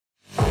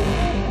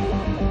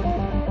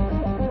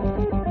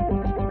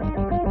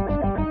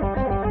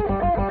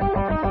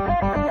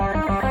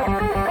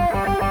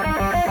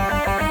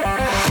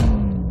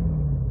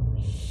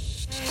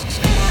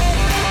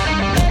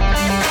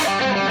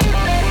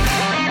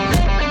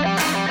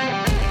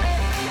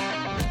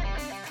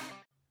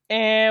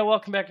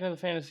welcome back into the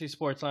Fantasy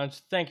Sports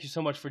Lounge. Thank you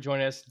so much for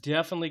joining us.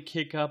 Definitely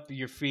kick up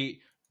your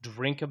feet,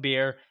 drink a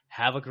beer,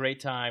 have a great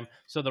time.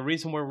 So the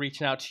reason we're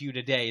reaching out to you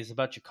today is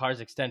about your car's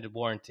extended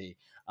warranty.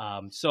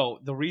 So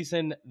the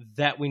reason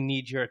that we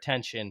need your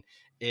attention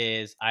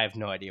is I have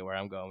no idea where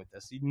I'm going with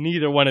this.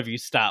 Neither one of you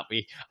stop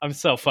me. I'm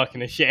so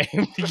fucking ashamed.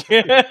 I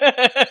mean,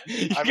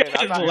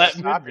 I'm not going to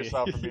stop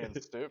yourself from being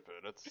stupid.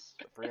 It's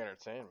free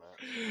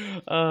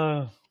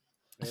entertainment.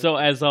 So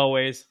as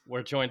always,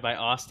 we're joined by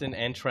Austin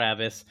and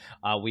Travis.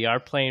 We are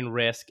playing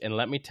Risk, and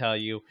let me tell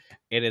you,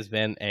 it has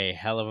been a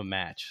hell of a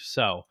match.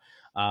 So,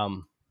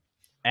 For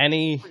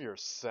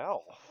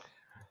yourself.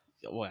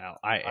 Well,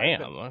 I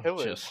am.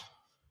 Just...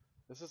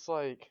 This is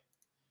like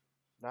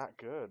not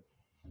good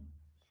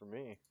for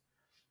me.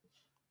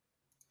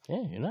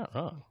 Yeah, you're not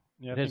wrong.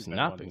 Yeah, it has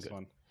not been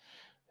good.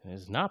 It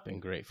has not been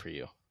great for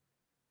you.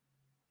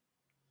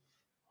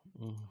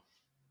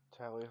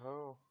 Tally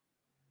ho.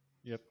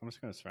 Yep, I'm just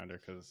going to surrender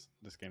because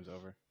this game's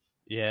over.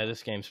 Yeah,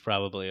 this game's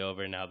probably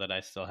over now that I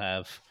still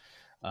have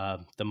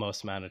the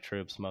most amount of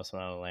troops, most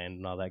amount of land,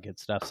 and all that good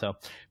stuff. So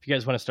if you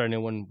guys want to start a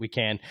new one, we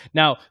can.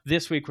 Now,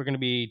 this week we're going to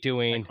be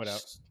doing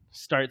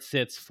start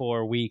sits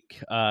for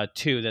week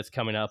 2 that's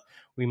coming up.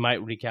 We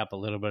might recap a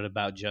little bit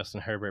about Justin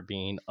Herbert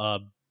being a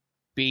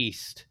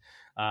beast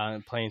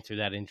playing through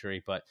that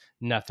injury, but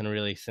nothing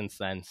really since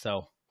then.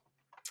 So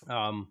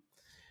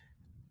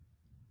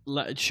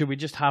should we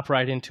just hop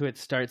right into it?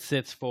 Start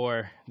sits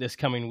for this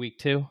coming week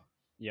 2?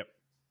 Yep.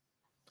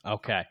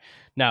 Okay.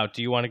 Now,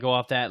 do you want to go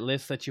off that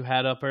list that you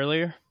had up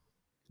earlier?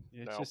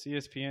 It's just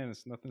ESPN.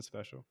 It's nothing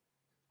special.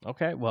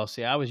 Okay. Well,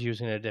 see, I was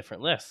using a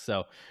different list.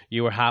 So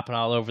you were hopping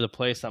all over the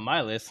place on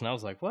my list, and I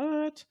was like,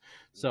 what?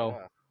 So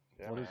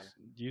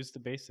use the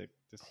basic.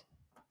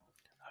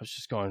 I was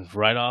just going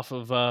right off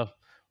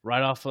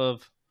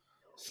of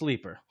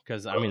Sleeper,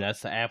 because I mean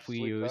that's the app we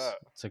use.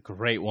 It's a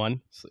great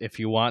one. So if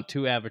you want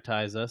to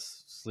advertise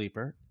us,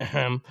 Sleeper,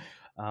 then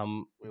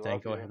go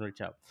ahead and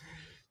reach out.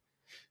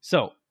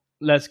 So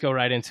let's go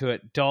right into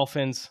it.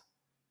 Dolphins,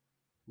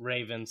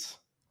 Ravens.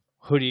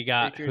 Who do you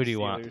got? Patriots, who do you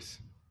Steelers. want?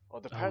 Well,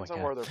 it depends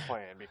on where they're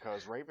playing,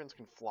 because Ravens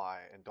can fly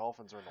and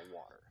Dolphins are in the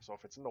water. So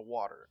if it's in the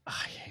water, I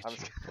hate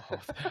you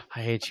both.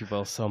 I hate you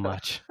both so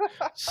much,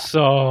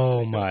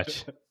 so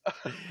much.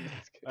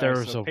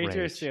 There's a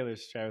Patriots,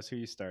 Steelers. Travis, who are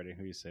you starting?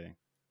 Who are you saying?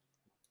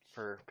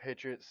 For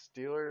Patriots,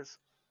 Steelers,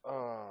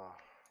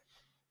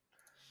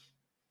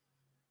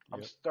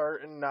 I'm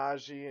starting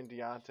Najee and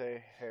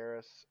Deontay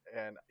Harris,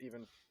 and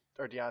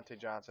Deontay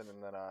Johnson,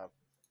 and then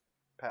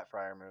Pat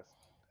Freiermuth,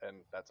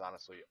 and that's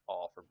honestly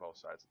all for both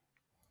sides,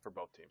 for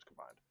both teams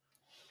combined.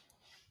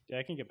 Yeah,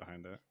 I can get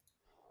behind that.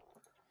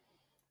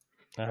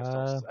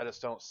 I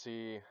just don't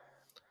see.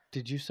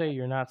 Did you say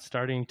you're not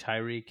starting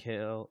Tyreek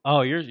Hill?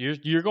 Oh,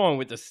 you're going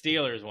with the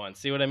Steelers one.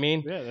 See what I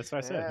mean? Yeah, that's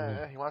what I said.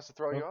 Yeah, he wants to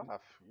throw you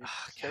off.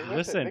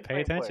 Listen,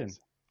 pay attention.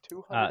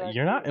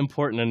 You're not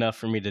important enough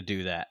for me to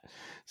do that.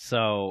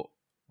 So,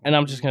 and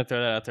I'm just going to throw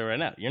that out there right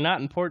now. You're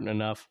not important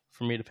enough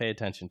for me to pay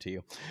attention to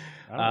you.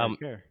 I don't really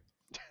care.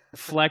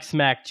 Flex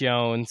Mac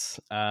Jones,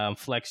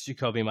 flex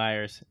Jacoby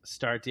Myers,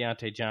 start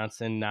Deontay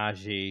Johnson,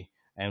 Najee,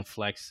 and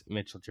flex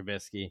Mitchell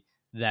Trubisky.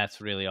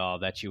 That's really all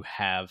that you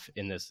have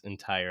in this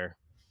entire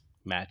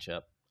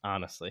matchup,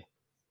 honestly.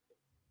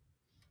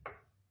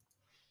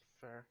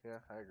 Fair, yeah,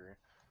 I agree.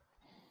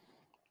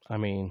 I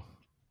mean,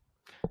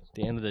 at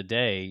the end of the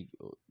day,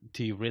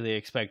 do you really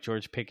expect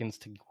George Pickens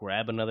to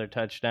grab another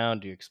touchdown?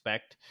 Do you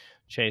expect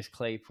Chase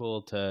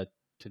Claypool to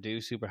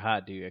do super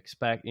hot? Do you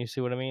expect, you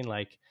see what I mean?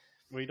 Like,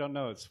 well, you don't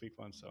know. It's week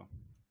 1, so.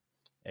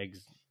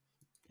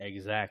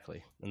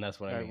 Exactly. And that's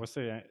what I mean. What's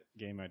the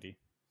game ID?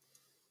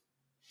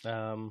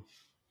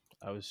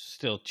 I was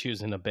still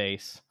choosing a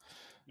base.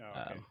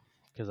 Oh, okay.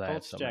 Because I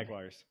had some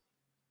Jaguars.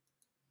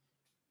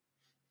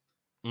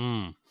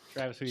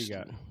 Travis, who you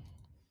got?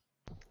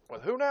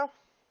 With who now?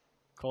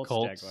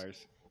 Colts.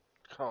 Jaguars.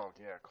 Oh,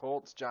 yeah.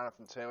 Colts,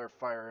 Jonathan Taylor,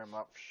 fire him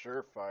up.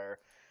 Surefire.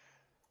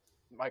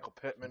 Michael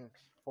Pittman,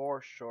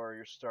 for sure.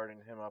 You're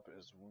starting him up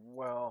as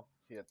well.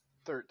 He had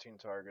 13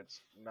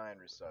 targets, 9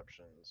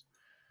 receptions,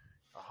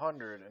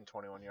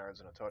 121 yards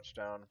and a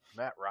touchdown.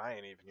 Matt Ryan,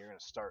 even, you're going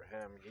to start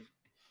him. He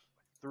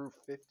threw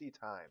 50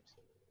 times.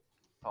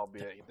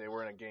 Albeit they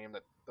were in a game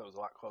that was a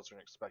lot closer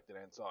than expected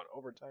and saw an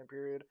overtime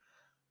period.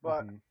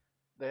 But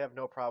they have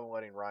no problem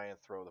letting Ryan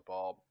throw the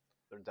ball.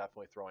 They're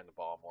definitely throwing the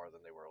ball more than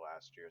they were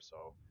last year.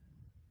 So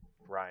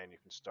Ryan, you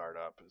can start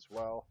up as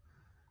well.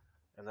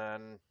 And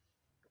then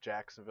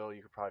Jacksonville,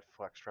 you could probably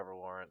flex Trevor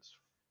Lawrence,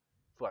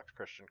 flex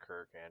Christian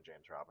Kirk, and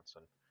James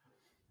Robinson.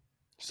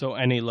 So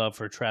any love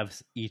for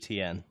Travis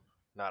Etienne?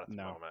 Not at the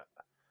moment.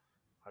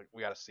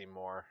 We got to see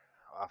more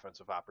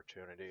offensive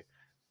opportunity.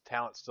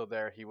 Talent's still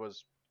there. He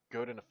was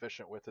good and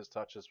efficient with his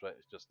touches, but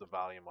just the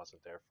volume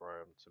wasn't there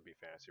for him to be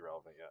fantasy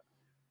relevant yet.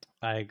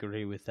 I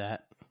agree with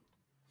that.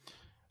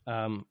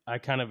 I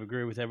kind of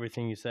agree with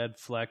everything you said.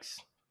 Flex,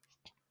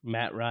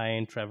 Matt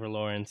Ryan, Trevor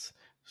Lawrence,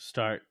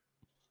 start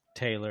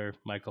Taylor,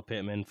 Michael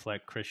Pittman,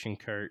 flex Christian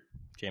Kirk,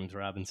 James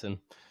Robinson,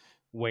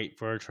 wait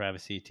for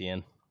Travis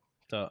Etienne.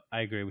 So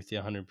I agree with you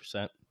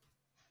 100%.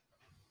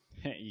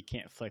 You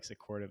can't flex a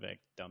quarterback,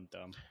 dum.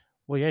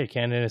 Well, yeah, you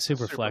can in a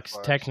super flex.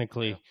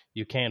 Technically,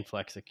 you can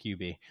flex a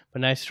QB,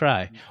 but nice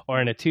try.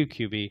 Or in a 2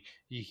 QB,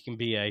 you can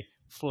be a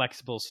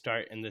flexible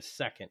start in the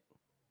second.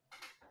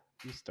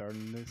 You start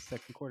in the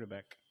second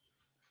quarterback.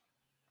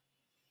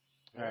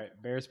 All right,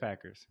 Bears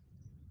Packers.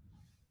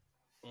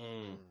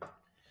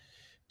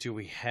 Do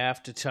we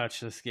have to touch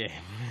this game?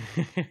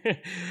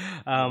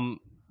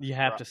 You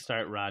have to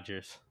start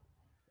Rodgers,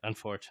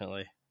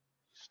 unfortunately.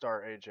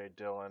 Start AJ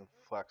Dillon,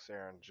 flex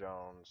Aaron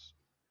Jones.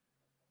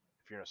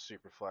 If you're in a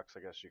super flex, I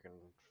guess you can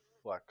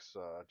flex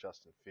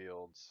Justin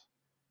Fields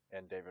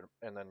and then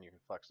you can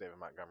flex David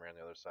Montgomery on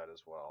the other side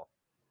as well.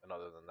 And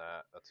other than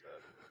that, that's it.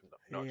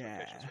 No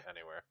expectations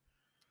anywhere.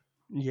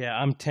 Yeah,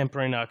 I'm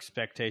tempering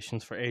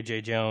expectations for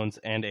AJ Jones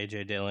and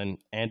AJ Dillon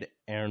and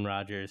Aaron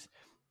Rodgers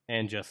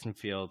and Justin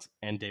Fields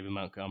and David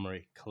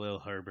Montgomery, Khalil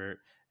Herbert,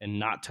 and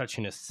not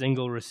touching a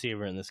single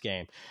receiver in this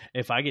game.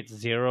 If I get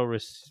zero,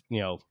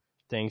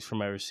 things from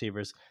my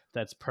receivers,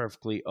 that's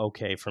perfectly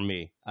okay for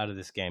me out of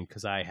this game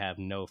because I have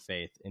no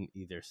faith in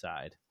either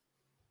side.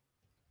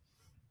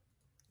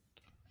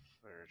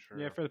 Very true.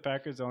 Yeah, for the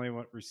Packers, the only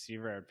one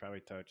receiver I would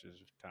probably touch is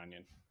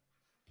Tonyan.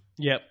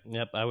 Yep.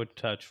 I would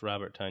touch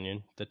Robert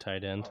Tonyan, the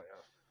tight end.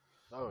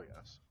 Oh,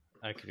 yes.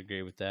 I could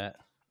agree with that.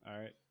 All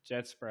right,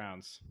 Jets,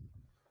 Browns.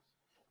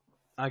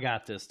 I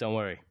got this. Don't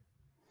worry.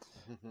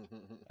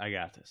 I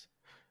got this.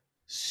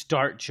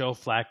 Start Joe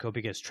Flacco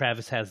because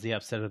Travis has the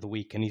upset of the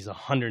week, and he's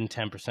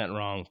 110%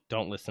 wrong.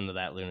 Don't listen to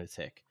that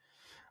lunatic.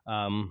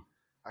 I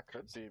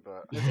could be,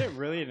 but... Is it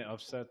really an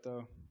upset,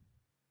 though?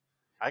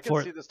 I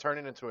can see this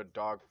turning into a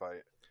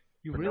dogfight.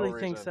 You really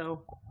think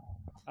so?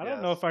 I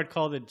don't know if I'd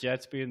call the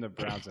Jets beating the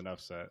Browns an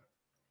upset.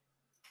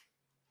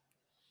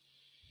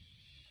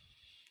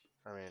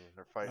 I mean,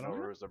 they're fighting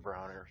over who's the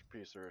browner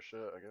piece of shit,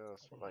 I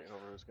guess. Fighting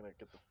over who's going to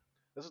get the...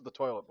 This is the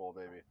toilet bowl,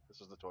 baby.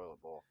 This is the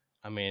toilet bowl.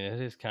 I mean, it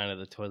is kind of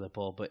the toilet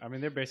bowl, but... I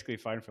mean, they're basically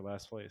fighting for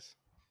last place.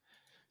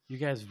 You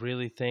guys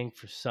really think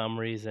for some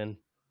reason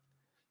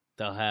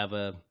they'll have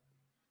a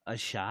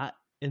shot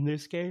in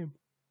this game?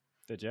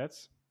 The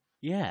Jets?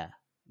 Yeah.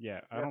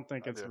 Yeah, I don't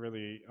think I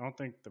don't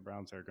think the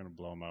Browns are going to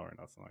blow them out or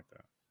nothing like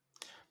that.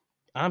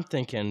 I'm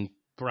thinking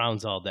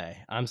Browns all day.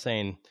 I'm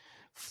saying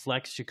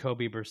flex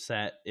Jacoby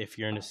Brissett if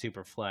you're in a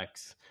super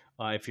flex.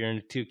 If you're in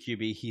a 2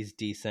 QB, he's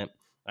decent.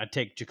 I'd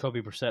take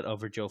Jacoby Brissett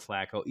over Joe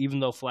Flacco,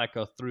 even though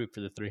Flacco threw for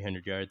the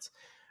 300 yards.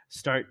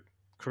 Start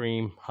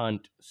Kareem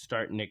Hunt.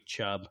 Start Nick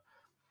Chubb.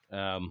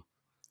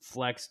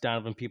 Flex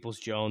Donovan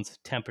Peoples-Jones.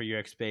 Temper your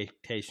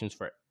expectations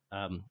for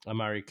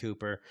Amari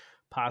Cooper.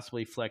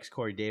 Possibly flex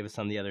Corey Davis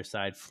on the other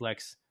side.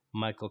 Flex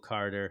Michael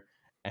Carter.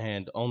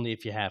 And only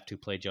if you have to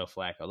play Joe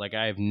Flacco. Like,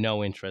 I have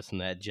no interest in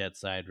that Jet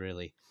side,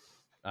 really.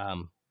 I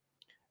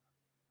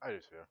do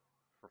too.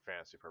 For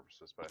fantasy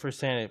purposes, but for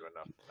sanity,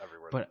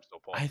 but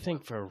I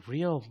think for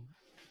real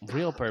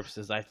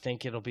purposes, I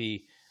think it'll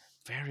be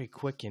very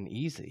quick and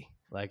easy.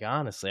 Like,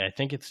 honestly, I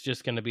think it's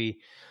just going to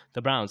be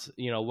the Browns.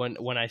 You know,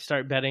 when I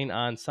start betting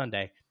on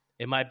Sunday,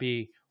 it might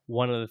be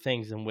one of the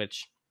things in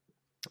which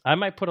I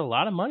might put a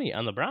lot of money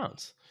on the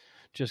Browns,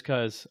 just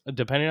because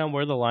depending on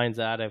where the line's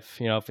at, if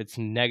it's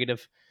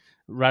negative,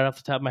 right off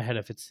the top of my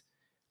head,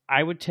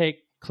 I would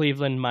take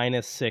Cleveland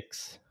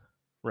 -6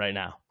 right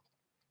now,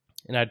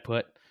 and I'd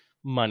put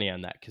money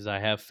on that because I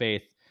have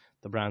faith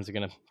the Browns are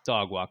going to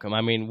dog walk them.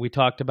 I mean, we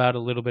talked about a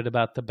little bit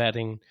about the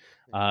betting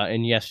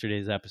in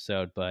yesterday's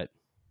episode, but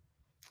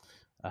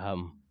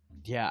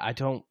yeah, I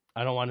don't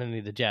want any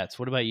of the Jets.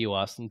 What about you,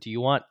 Austin? Do you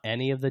want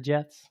any of the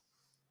Jets?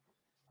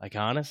 Like,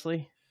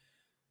 honestly?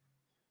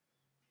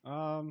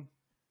 Garrett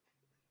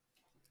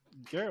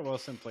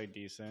Wilson played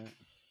decent.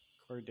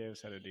 Corey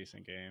Davis had a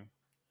decent game.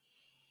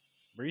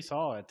 Breece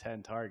Hall had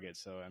 10 targets,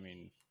 so I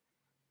mean,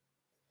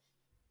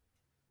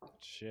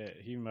 shit,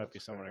 he might be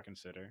someone to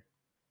consider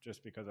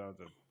just because of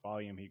the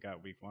volume he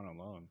got week 1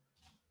 alone.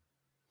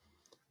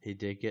 He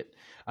did get...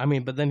 I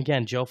mean, but then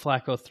again, Joe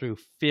Flacco threw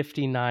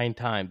 59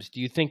 times. Do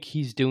you think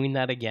he's doing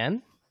that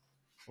again?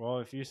 Well,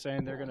 if you're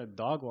saying they're going to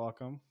dog walk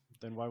him,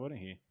 then why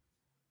wouldn't he?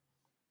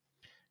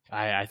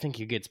 I think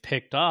he gets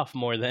picked off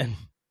more than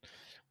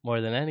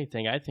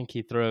anything. I think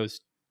he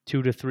throws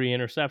 2 to 3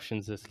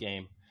 interceptions this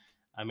game.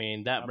 I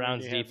mean, that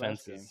Browns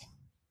defense is...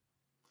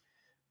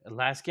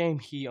 Last game,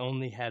 he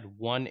only had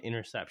 1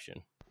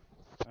 interception.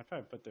 I'd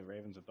probably put the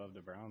Ravens above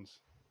the Browns.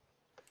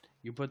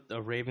 You put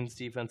the Ravens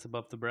defense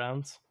above the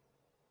Browns?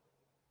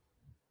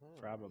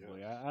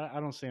 Probably. Yes. I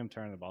don't see him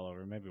turning the ball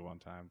over. Maybe one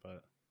time,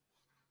 but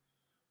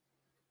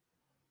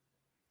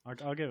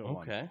I'll give it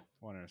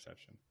one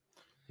interception.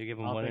 You give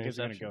him one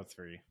interception? I think it's going to go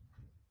 3.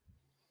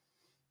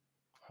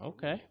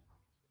 Okay.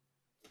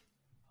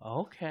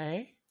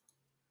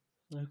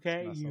 It's not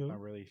something I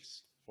really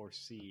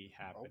foresee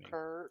happening.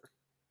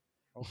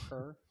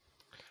 Okay.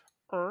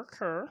 All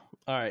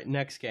right,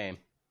 next game.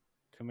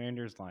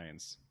 Commanders,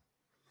 Lions.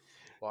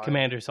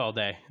 Commanders all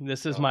day.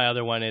 This is my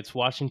other one. It's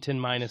Washington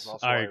minus...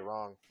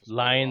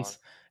 Lions.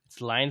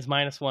 It's Lions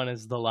 -1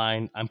 is the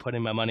line. I'm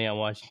putting my money on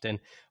Washington.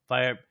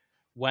 Fire up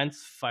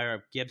Wentz, fire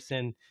up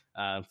Gibson,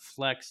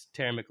 flex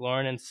Terry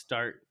McLaurin, and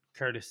start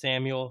Curtis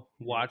Samuel.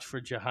 Watch for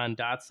Jahan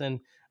Dotson.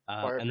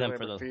 Fire And then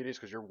for the Feeties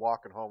because you're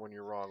walking home when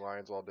you're wrong.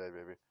 Lions all day,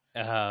 baby.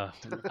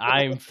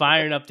 I'm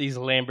firing up these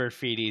Lambert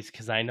Feeties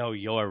because I know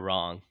you're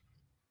wrong.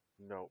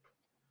 Nope.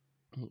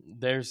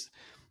 There's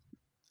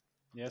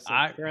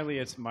currently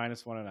it's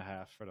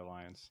 -1.5 for the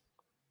Lions.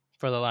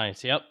 For the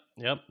Lions, yep.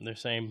 They're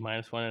saying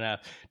 -1.5.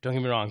 Don't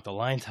get me wrong, the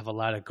Lions have a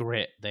lot of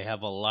grit. They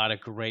have a lot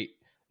of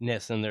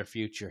greatness in their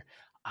future.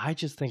 I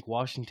just think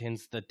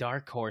Washington's the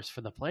dark horse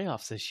for the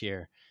playoffs this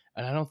year,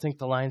 and I don't think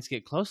the Lions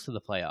get close to the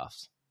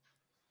playoffs.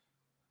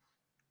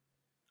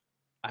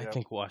 I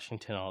think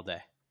Washington all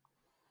day.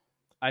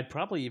 I'd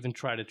probably even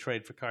try to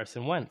trade for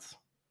Carson Wentz.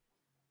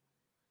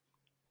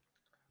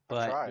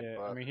 But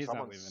I mean, he's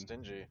not leaving.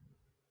 Stingy.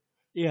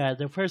 Yeah,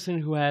 the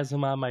person who has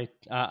him on my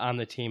on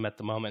the team at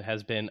the moment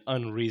has been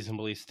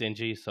unreasonably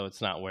stingy, so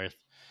it's not worth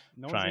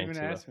trying one's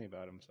to. even asked me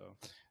about him, so.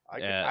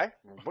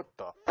 What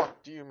the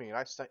fuck do you mean?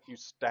 I sent you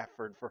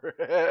Stafford for.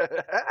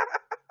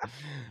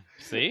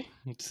 See.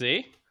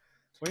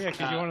 Well, yeah,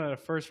 because you wanted a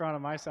first round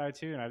on my side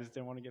too, and I just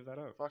didn't want to give that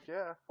up. Fuck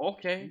yeah.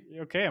 Okay,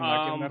 I'm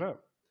not giving that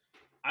up.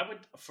 I would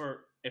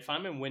if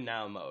I'm in win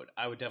now mode,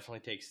 I would definitely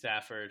take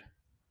Stafford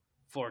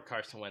for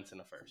Carson Wentz in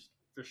the first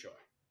for sure.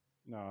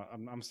 No,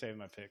 I'm saving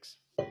my picks.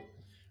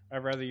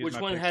 I'd rather use. Which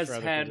my one picks has for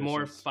other had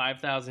positions. more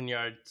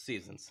 5,000-yard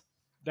seasons?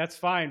 That's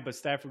fine, but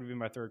Stafford would be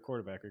my third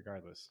quarterback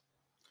regardless.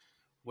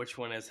 Which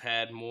one has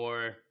had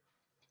more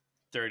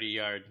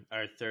 30-yard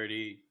or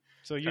 30?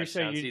 So you're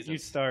saying you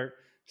start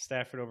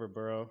Stafford over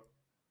Burrow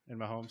and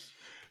Mahomes?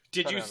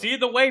 Did you see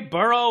the way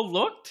Burrow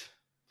looked?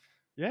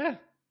 Yeah,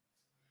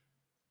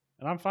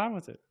 and I'm fine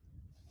with it.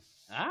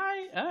 All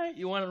right.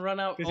 You want to run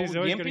out? Because he's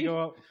always going to go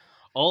up.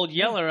 Old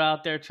Yeller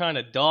out there trying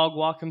to dog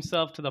walk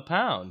himself to the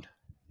pound.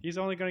 He's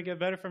only going to get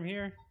better from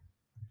here.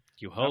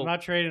 You hope. I'm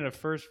not trading a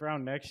first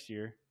round next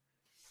year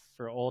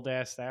for old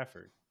ass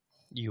Stafford.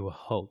 You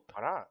hope.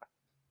 Why not?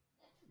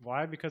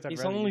 Why? Because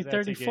he's only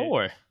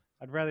 34.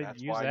 I'd rather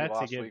use that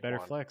to get better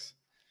flex.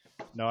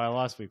 No, I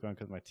lost week 1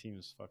 because my team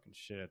is fucking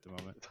shit at the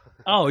moment.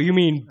 Oh, you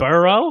mean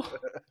Burrow?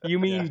 You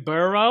mean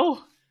Burrow?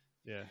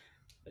 Yeah.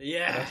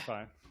 Yeah. That's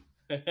fine.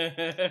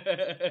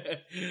 Yeah.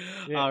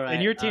 All right.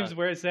 And your team's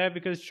where it's at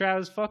because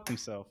Travis fucked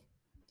himself.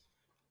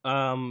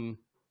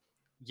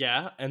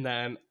 Yeah, and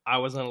then I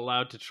wasn't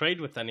allowed to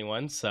trade with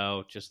anyone,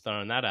 so just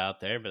throwing that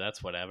out there, but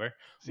that's whatever.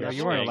 Yeah,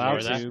 you weren't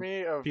allowed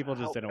to. People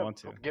just didn't want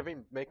to.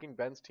 Making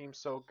Ben's team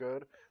so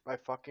good by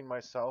fucking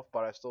myself,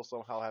 but I still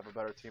somehow have a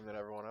better team than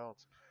everyone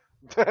else.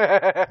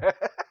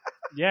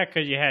 Yeah,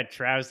 because you had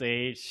Travis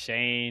H,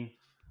 Shane.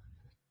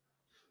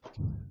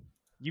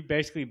 You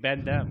basically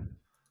bend them.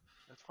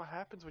 That's what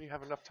happens when you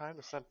have enough time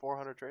to send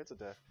 400 trades a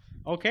day.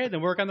 Okay, then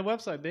work on the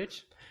website,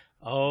 bitch.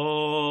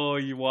 Oh,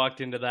 you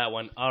walked into that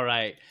one. All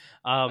right.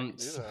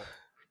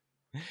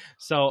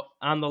 So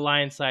on the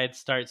Lions side,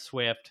 start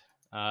Swift.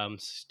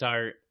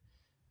 Start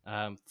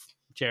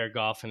Jared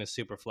Goff in a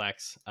super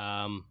flex.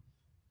 Yeah.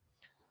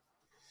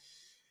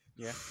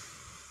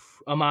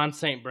 Amon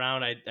St.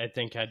 Brown, I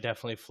think I'd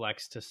definitely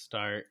flex to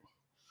start.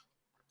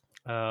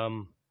 I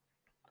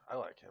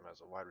like him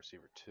as a wide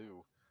receiver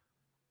too.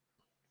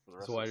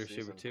 As a wide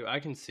receiver too.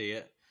 I can see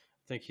it.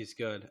 I think he's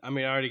good. I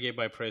mean, I already gave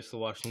my praise to the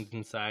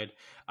Washington side.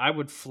 I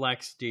would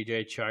flex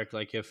DJ Chark,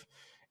 like if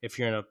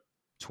you're in a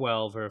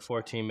 12 or a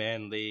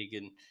 14-man league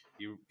and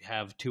you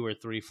have 2 or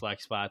 3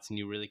 flex spots and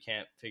you really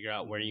can't figure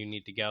out where you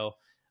need to go,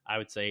 I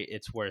would say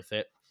it's worth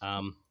it.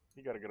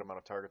 He got a good amount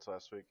of targets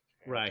last week.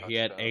 Right, he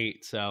had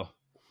 8, so.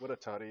 With a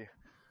tutty.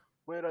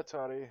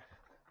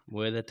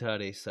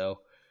 So,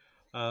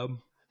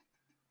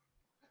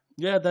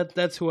 yeah,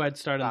 that's who I'd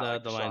start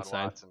on the line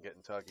side. Watson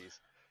getting tuggies.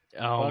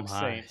 Oh,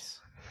 my.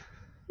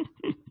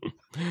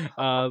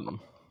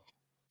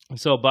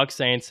 So Bucs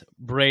Saints,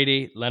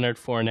 Brady, Leonard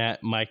Fournette,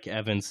 Mike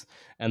Evans,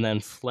 and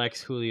then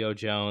flex Julio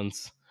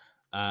Jones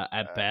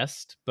at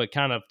best, but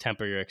kind of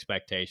temper your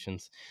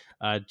expectations.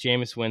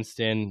 Jameis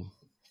Winston,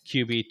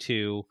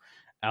 QB2,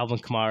 Alvin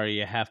Kamara,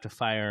 you have to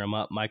fire him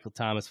up. Michael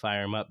Thomas,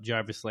 fire him up.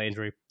 Jarvis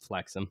Landry,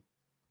 flex him.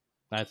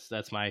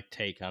 That's my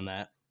take on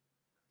that.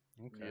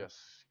 Okay. Yes,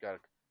 got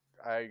it.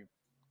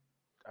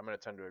 I'm going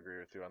to tend to agree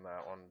with you on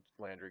that one.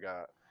 Landry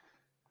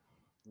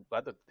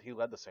he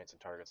led the Saints in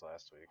targets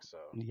last week, so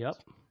yep,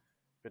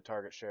 good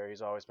target share.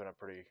 He's always been a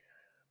pretty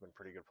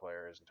good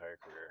player his entire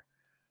career.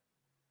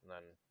 And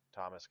then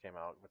Thomas came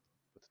out with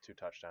the 2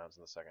 touchdowns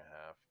in the second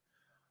half.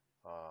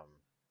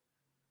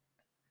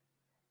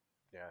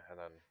 Yeah, and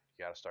then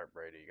you got to start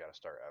Brady, you got to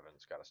start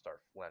Evans, got to start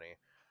Lenny.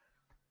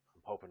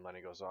 I'm hoping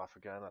Lenny goes off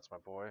again. That's my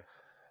boy.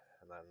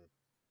 And then,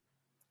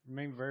 I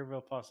mean, very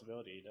real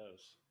possibility he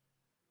does.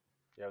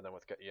 Yeah, and then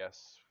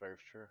yes, very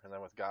true. And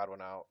then with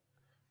Godwin out,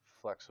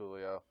 flex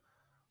Julio.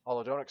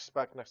 Although don't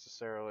expect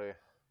necessarily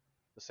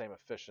the same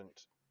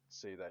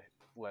efficiency that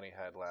Lenny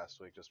had last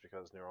week, just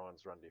because New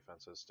Orleans' run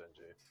defense is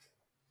stingy.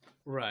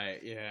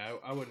 Right. Yeah,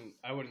 I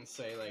wouldn't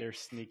say like they're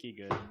sneaky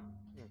good.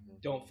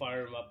 Don't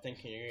fire him up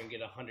thinking you're gonna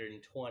get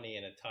 120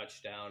 and a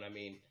touchdown. I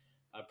mean,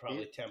 I'd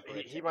probably temper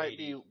it. He might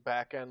be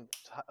back end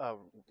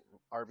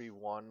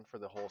RB1 for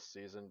the whole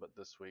season, but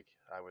this week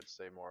I would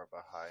say more of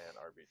a high end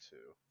RB2.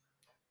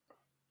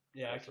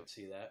 Yeah, I could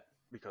see that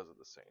because of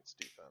the Saints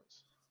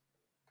defense.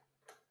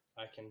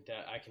 I can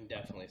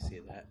definitely see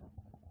that.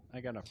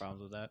 I got no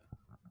problems with that.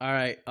 All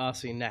right,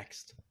 Aussie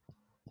next.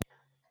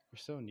 You're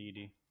so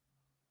needy.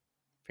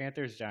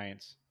 Panthers,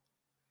 Giants.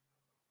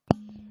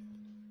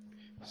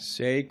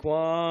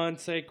 Saquon.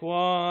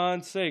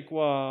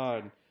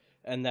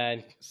 And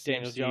then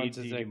Daniel CMC, Jones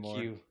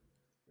DJ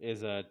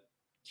is a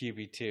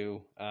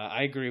QB2.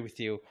 I agree with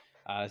you.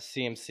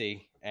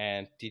 CMC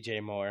and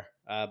DJ Moore.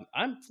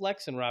 I'm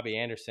flexing Robbie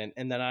Anderson,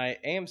 and then I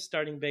am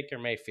starting Baker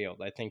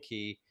Mayfield. I think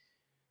he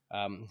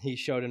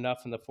showed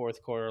enough in the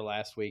fourth quarter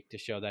last week to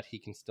show that he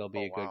can still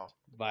be good,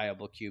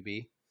 viable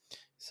QB.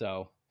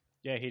 So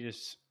yeah, he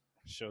just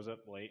shows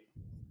up late.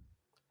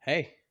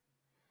 Hey,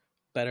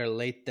 better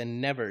late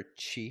than never,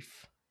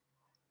 Chief.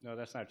 No,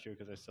 that's not true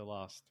because I still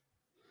lost.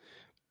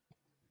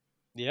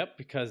 Yep,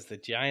 because the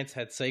Giants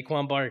had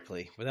Saquon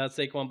Barkley. Without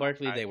Saquon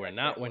Barkley, they were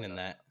not winning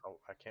that. Oh,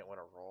 I can't win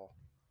a roll.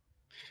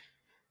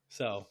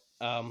 So,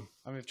 I mean,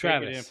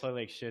 Travis Baker didn't play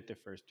like shit the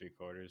first 3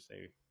 quarters.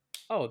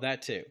 Oh,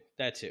 that too.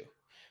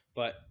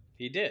 But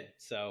he did.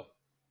 So,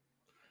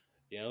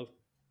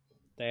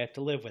 they have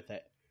to live with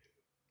it.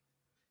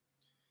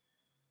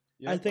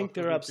 I think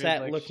they're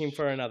upset looking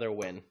for another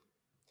win.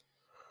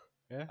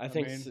 Yeah, I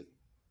think.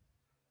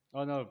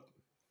 Oh no,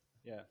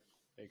 yeah,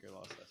 Baker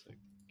lost last week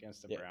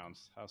against the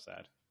Browns. How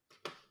sad.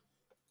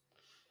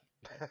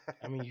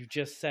 I mean, you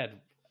just said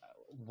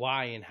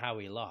why and how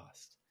he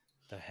lost.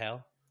 The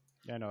hell?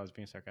 Yeah, no, I was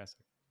being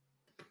sarcastic.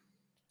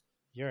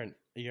 You're an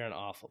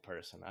awful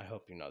person. I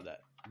hope you know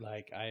that.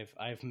 Like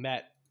I've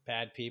met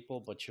bad people,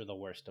 but you're the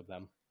worst of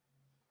them.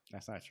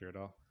 That's not true at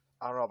all.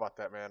 I don't know about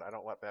that, man. I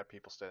don't let bad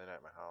people stay the night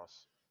at my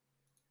house.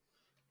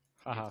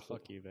 Haha,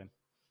 fuck you, Ben.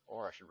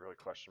 Or I should really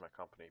question my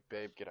company.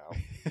 Babe, get out.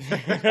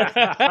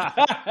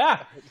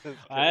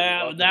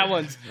 that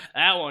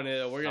one.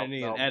 We're gonna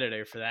need an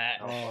editor for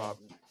that.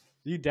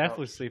 You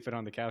definitely sleeping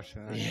on the couch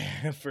tonight.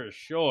 Yeah, for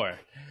sure.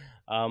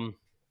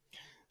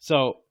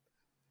 So,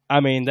 I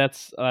mean,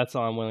 that's all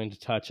I'm willing to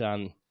touch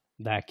on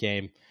that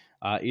game.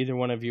 Either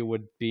one of you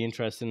would be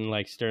interested in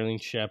like Sterling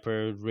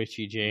Shepard,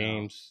 Richie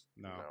James,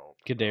 no.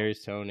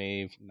 Kadarius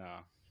Toney.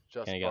 No,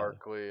 just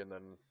Barkley, and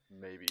then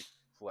maybe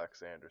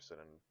flex Anderson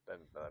and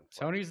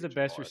Tony's the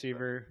best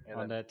receiver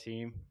on that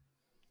team,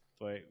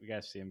 but we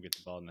gotta see him get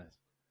the ball and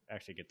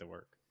actually get the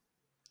work.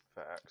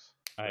 Facts.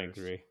 I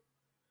agree.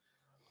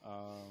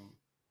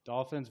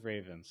 Dolphins,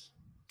 Ravens.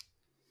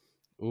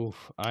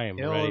 Oof, I am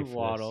Hill ready and for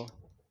Waddle. this.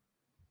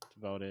 That's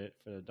about it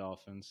for the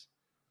Dolphins.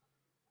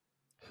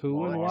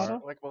 Who and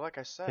Waddle? Like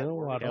I said, Hill,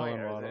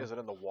 Waddle. Is it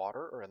in the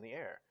water or in the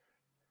air?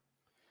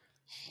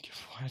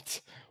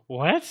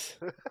 What?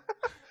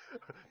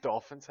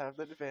 Dolphins have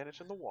the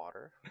advantage in the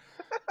water.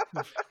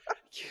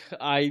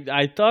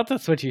 I thought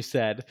that's what you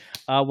said.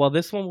 Well,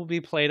 this one will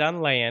be played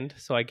on land,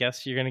 so I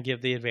guess you're going to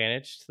give the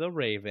advantage to the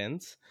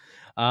Ravens.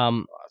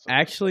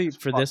 Actually,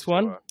 for this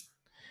one,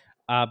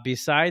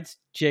 besides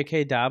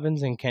J.K.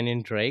 Dobbins and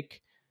Kenyon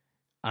Drake,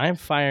 I'm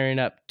firing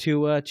up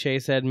Tua,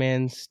 Chase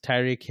Edmonds,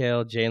 Tyreek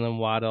Hill, Jalen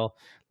Waddle,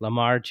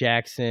 Lamar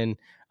Jackson,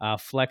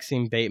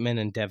 flexing Bateman,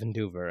 and Devin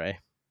Duvernay.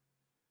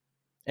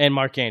 And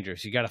Mark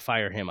Andrews. You got to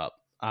fire him up,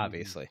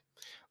 obviously.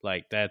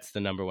 Like, that's the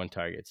number one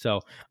target.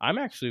 So I'm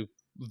actually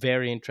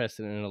very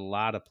interested in a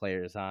lot of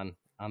players on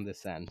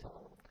this end.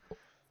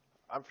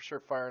 I'm for sure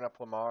firing up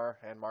Lamar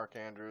and Mark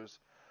Andrews.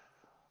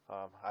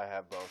 I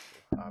have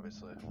both,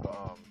 obviously.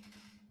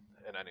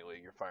 In any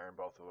league, you're firing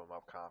both of them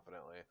up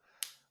confidently.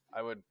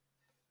 I would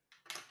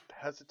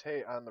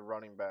hesitate on the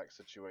running back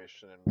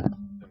situation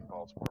in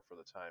Baltimore for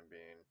the time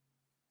being.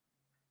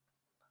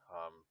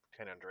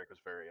 Kenyon Drake was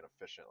very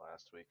inefficient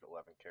last week,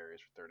 11 carries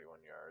for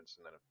 31 yards,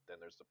 and then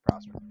there's the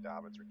prospect of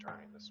Dobbins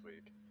returning this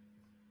week.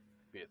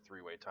 Be a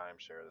 3-way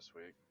timeshare this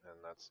week, and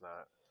that's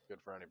not good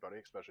for anybody,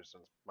 especially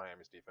since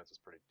Miami's defense is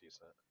pretty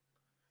decent.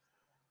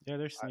 Yeah,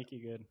 they're sneaky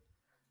good.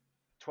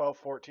 12,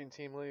 14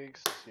 team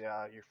leagues,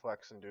 yeah, you're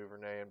flexing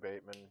Duvernay and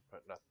Bateman,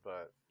 but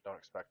don't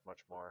expect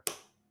much more.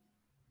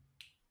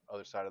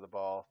 Other side of the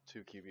ball,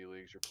 2 QB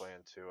leagues, you're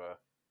playing Tua.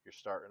 You're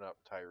starting up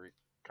Tyreek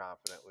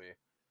confidently.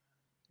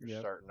 You're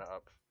starting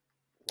up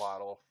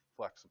Waddle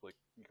flexibly.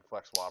 You can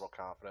flex Waddle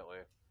confidently.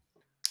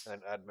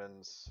 And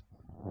Edmonds,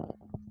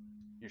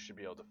 you should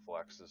be able to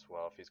flex as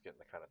well if he's getting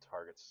the kind of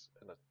targets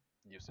and the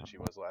usage he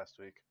was last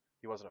week.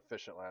 He wasn't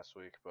efficient last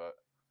week, but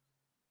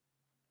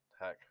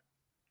heck,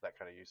 that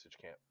kind of usage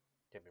can't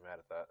be mad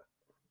at that.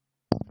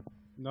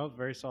 No,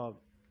 very solid.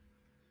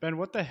 Ben,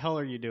 what the hell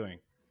are you doing?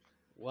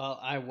 Well,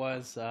 I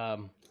was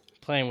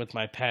playing with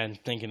my pen,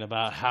 thinking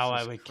about how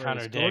I would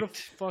contradict. Go to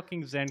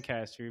fucking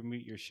Zencaster and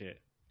mute your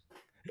shit.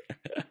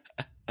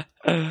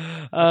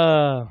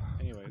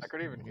 Anyways, I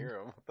couldn't even hear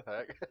him. What the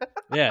heck?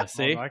 Yeah,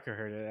 see, I could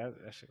heard it.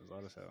 That shit was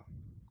loud as hell.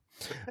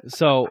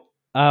 So,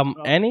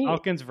 any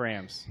Falcons,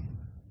 Rams.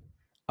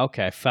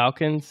 Okay,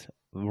 Falcons,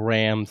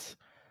 Rams.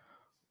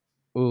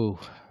 Ooh,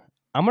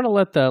 I'm going to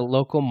let the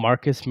local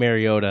Marcus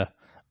Mariota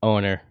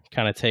owner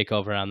kind of take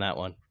over on that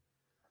one.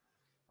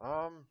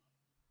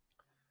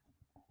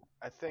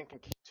 I think in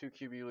 2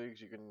 QB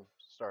leagues you can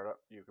start up.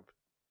 You could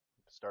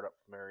start up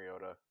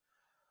Mariota.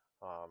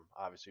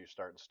 Obviously, you're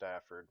starting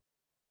Stafford.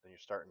 Then you're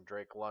starting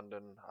Drake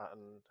London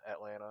in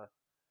Atlanta.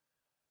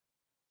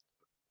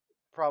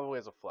 Probably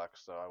as a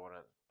flex, though. I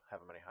wouldn't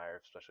have him any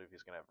higher, especially if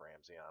he's going to have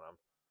Ramsey on him.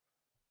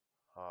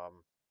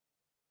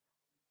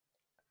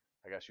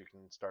 I guess you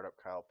can start up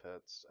Kyle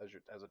Pitts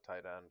as a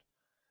tight end.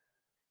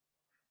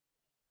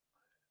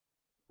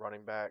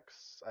 Running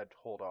backs, I'd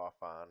hold off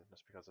on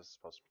just because this is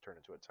supposed to turn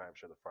into a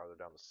timeshare the farther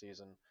down the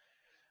season.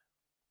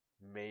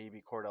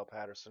 Maybe Cordell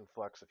Patterson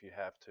flex if you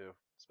have to,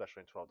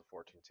 especially in 12 to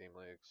 14 team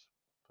leagues,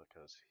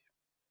 because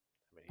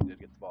he did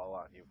get the ball a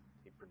lot.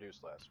 He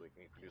produced last week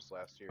and he produced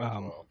last year as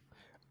well.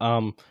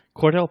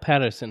 Cordell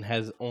Patterson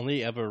has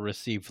only ever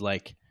received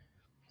what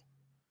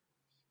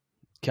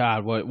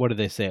do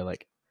they say?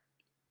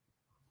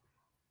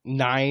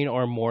 9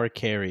 or more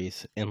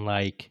carries in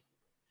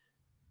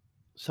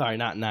sorry,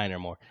 not 9 or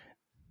more.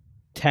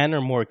 10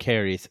 or more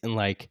carries in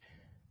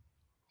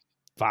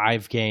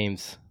 5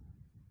 games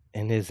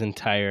in his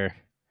entire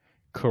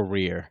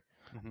career.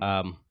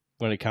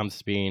 When it comes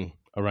to being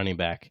a running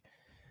back.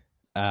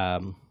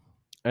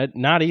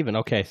 Not even.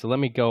 Okay, so let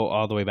me go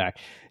all the way back.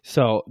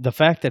 So the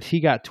fact that he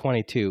got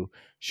 22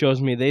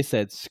 shows me they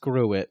said,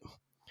 screw it.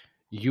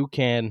 You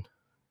can.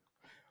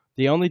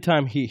 The only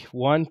time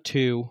 1,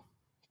 2,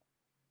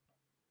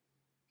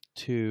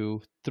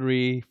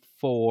 3,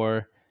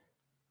 4.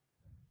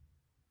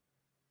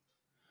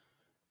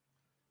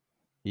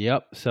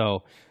 Yep.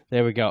 So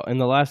there we go. In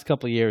the last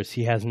couple of years,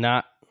 he has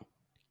not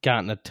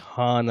gotten a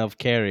ton of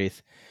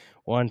carries.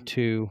 1,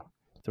 2,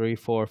 3,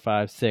 4,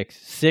 5,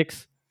 6.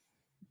 6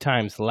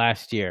 times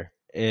last year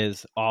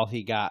is all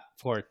he got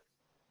for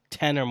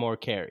 10 or more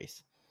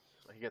carries.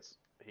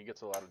 He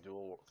gets a lot of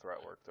dual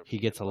threat work. He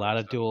gets a lot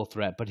of dual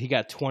threat, but he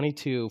got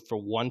 22 for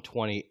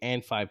 120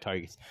 and 5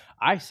 targets.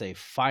 I say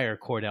fire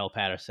Cordell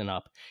Patterson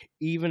up,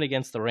 even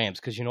against the Rams,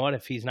 because you know what?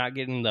 If he's not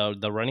getting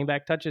the running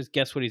back touches,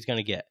 guess what he's going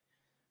to get?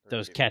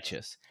 Those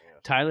catches. Yeah.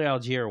 Tyler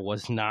Algier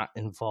was not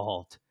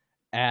involved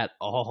at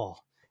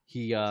all.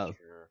 He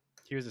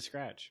was a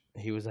scratch.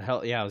 He was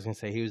I was going to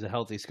say he was a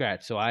healthy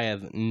scratch. So I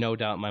have no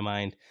doubt in my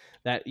mind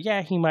that,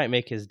 he might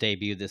make his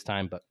debut this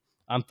time, but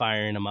I'm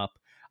firing him up.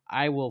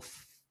 I will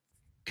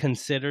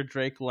consider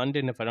Drake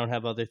London if I don't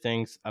have other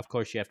things. Of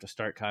course, you have to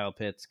start Kyle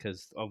Pitts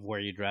because of where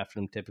you draft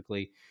him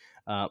typically.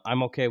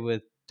 I'm okay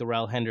with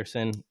Darrell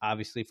Henderson.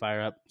 Obviously,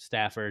 fire up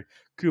Stafford.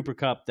 Cooper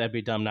Kupp, that'd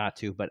be dumb not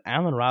to. But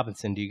Allen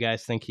Robinson, do you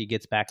guys think he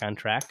gets back on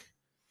track?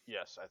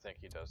 Yes, I think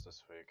he does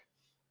this week.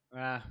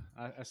 I'd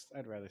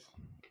rather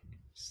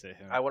sit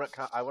him. I wouldn't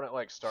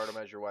start him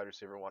as your wide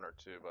receiver 1 or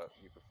 2, but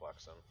you could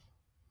flex him.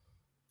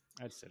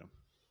 I'd sit him.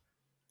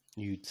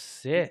 You'd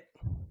sit.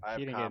 I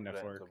have confidence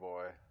in the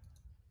boy.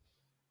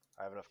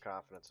 I have enough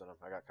confidence in him.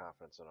 I got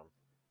confidence in him.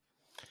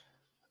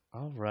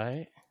 All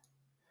right.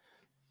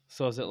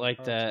 So is it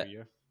like that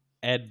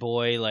Ed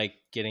Boy,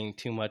 getting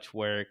too much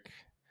work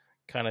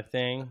kind of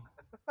thing?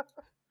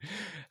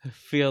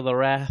 Feel the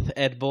wrath,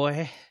 Ed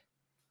Boy?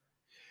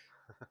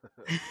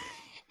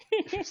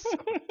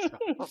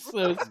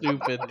 So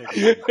stupid.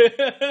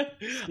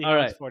 All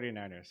right.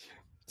 49ers.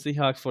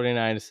 Seahawks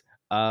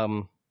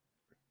 49ers.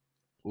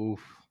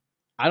 Oof.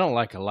 I don't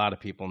like a lot of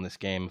people in this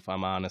game, if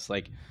I'm honest.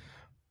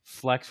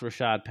 Flex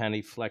Rashad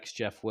Penny, flex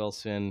Jeff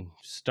Wilson,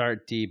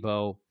 start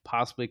Debo,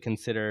 possibly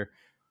consider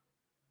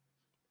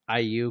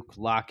Ayuk,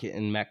 Lockett,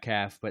 and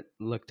Metcalf, but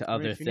look to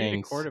other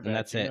things. And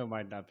that's it.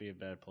 Might not be a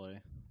bad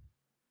play.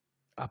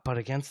 But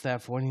against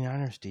that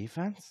 49ers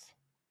defense?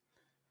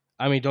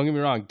 I mean, don't get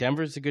me wrong.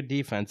 Denver's a good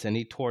defense, and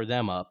he tore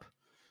them up.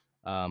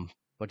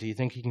 But do you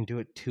think he can do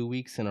it 2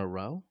 weeks in a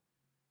row?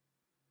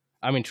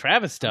 I mean,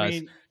 Travis does. I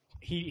mean,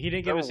 he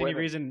didn't give us any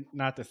reason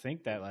not to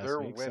think that last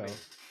week. Winning. So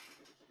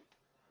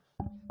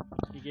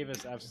he gave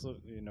us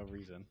absolutely no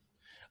reason.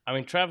 I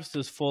mean, Travis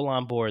is full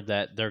on board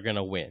that they're going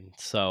to win.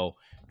 So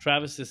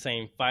Travis is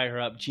saying fire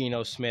up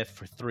Geno Smith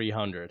for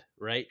 300.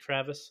 Right,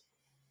 Travis?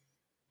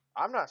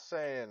 I'm not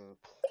saying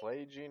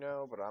play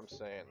Geno, but I'm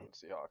saying the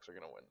Seahawks are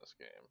going to win this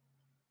game.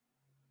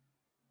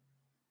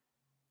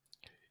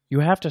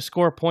 You have to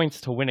score points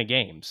to win a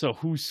game. So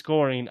who's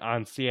scoring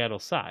on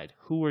Seattle's side?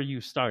 Who are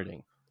you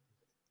starting?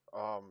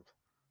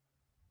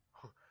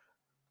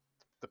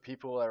 The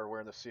people that are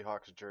wearing the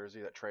Seahawks jersey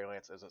that Trey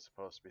Lance isn't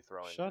supposed to be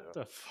throwing Shut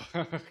the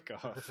fuck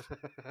off.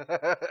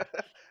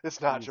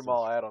 It's not Jesus.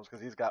 Jamal Adams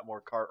because he's got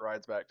more cart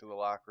rides back to the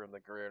locker room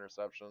than career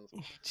interceptions.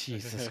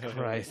 Jesus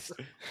Christ.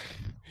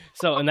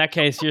 So in that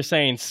case, you're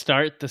saying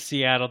start the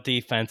Seattle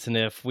defense, and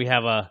if we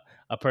have a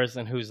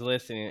person who's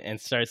listening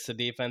and starts the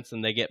defense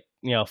and they get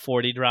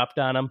 40 dropped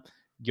on them,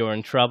 you're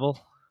in trouble?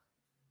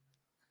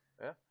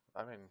 Yeah.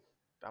 I mean,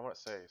 I want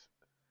to say...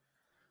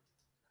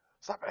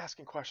 Stop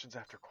asking questions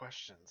after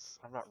questions.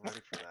 I'm not ready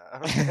for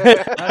that.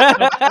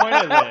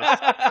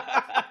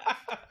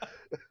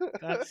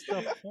 That's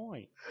the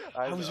point.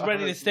 I was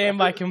ready to stand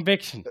by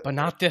conviction, but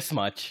not this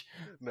much.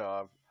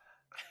 No,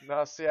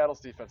 No, Seattle's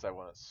defense I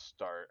wouldn't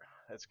start.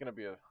 It's going to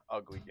be an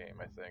ugly game,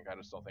 I think. I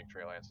just don't think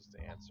Trey Lance is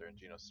the answer, and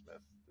Geno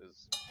Smith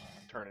is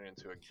turning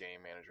into a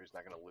game manager. He's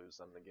not going to lose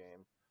them the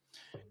game.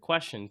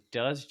 Question: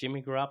 does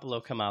Jimmy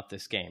Garoppolo come out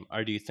this game,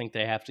 or do you think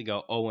they have to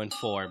go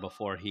 0-4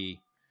 before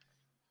he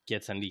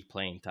gets any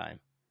playing time?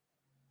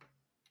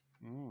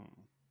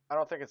 I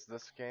don't think it's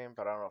this game,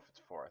 but I don't know if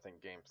it's 4. I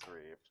think game 3,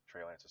 if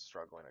Trey Lance is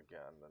struggling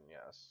again, then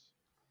yes.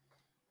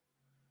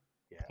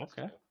 Yeah.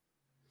 Okay.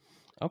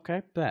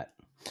 Okay, bet.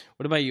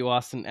 What about you,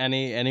 Austin?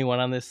 Anyone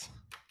on this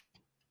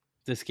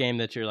game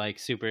that you're like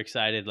super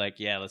excited? Like,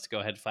 yeah, let's go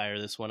ahead and fire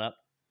this one up.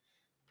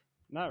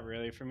 Not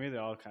really. For me, they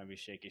all kind of be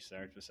shaky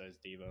starts besides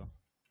Devo.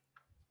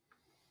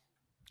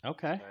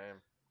 Okay.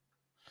 Same.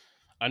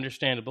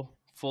 Understandable.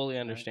 Fully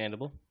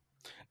understandable.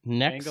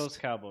 Next. Bengals,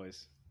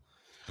 Cowboys.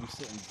 I'm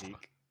sitting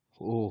Zeke.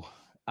 Ooh.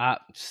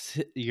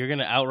 You're going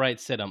to outright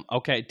sit him.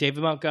 Okay,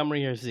 David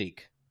Montgomery or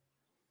Zeke?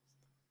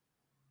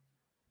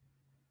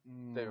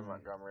 David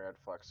Montgomery, I'd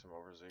flex him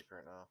over Zeke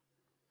right now.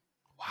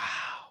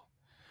 Wow.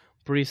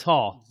 Brees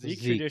Hall. Zeke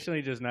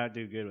traditionally does not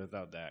do good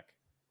without Dak.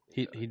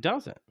 He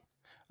doesn't,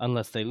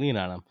 unless they lean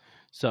on him.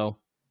 So,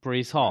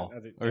 Brees Hall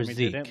or Zeke.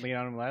 They didn't lean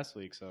on him last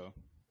week, so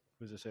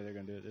who's to say they're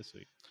going to do it this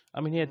week?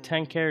 I mean, he had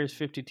 10 carries,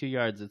 52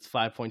 yards. It's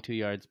 5.2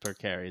 yards per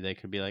carry. They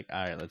could be like,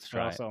 all right, let's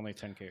try also only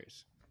 10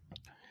 carries.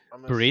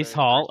 Brees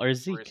Hall or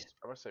Zeke? I'm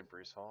going to say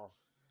Brees Hall.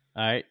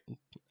 All right.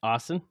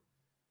 Austin?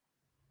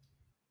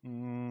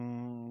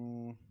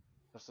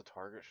 What's the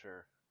target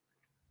share?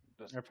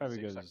 I'd probably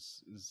go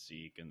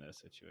Zeke in this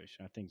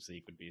situation. I think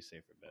Zeke would be a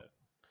safer bet.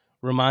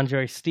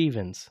 Ramondre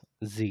Stevens,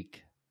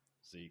 Zeke.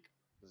 Zeke,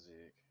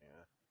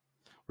 yeah.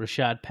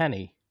 Rashad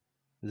Penny,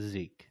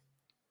 Zeke.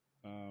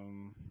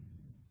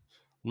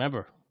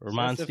 Remember,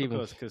 Ramon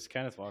Stevens. Because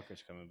Kenneth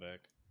Walker's coming back.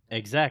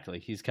 Exactly.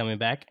 He's coming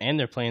back, and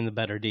they're playing the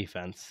better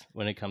defense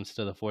when it comes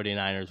to the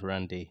 49ers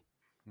run D.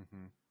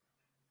 Mm-hmm.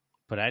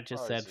 But I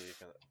just said...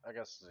 I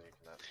guess Zeke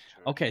in that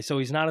situation. Okay, so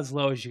he's not as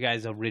low as you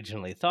guys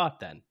originally thought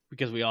then,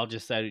 because we all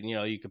just said,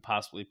 you could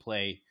possibly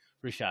play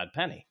Rashad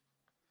Penny.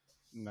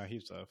 No,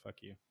 he's fuck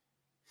you.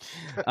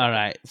 All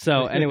right.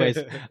 So, anyways,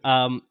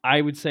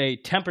 I would say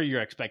temper your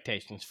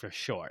expectations for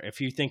sure.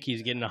 If you think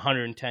he's getting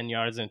 110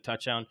 yards and a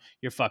touchdown,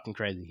 you're fucking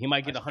crazy. He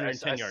might get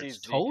 110 yards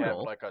total. Have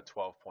like a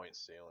 12-point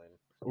ceiling.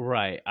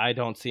 Right. I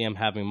don't see him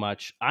having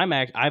much.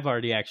 I've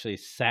already actually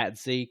sat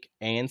Zeke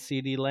and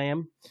CeeDee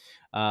Lamb,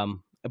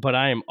 but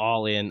I am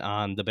all in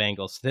on the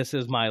Bengals. This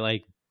is my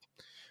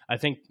I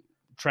think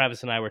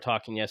Travis and I were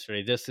talking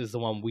yesterday. This is the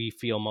one we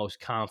feel most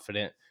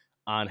confident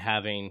on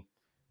having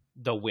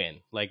the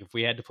win. Like, if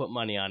we had to put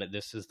money on it,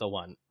 this is the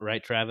one,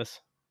 right, Travis?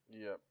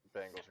 Yep,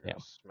 Bengals are gonna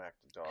smack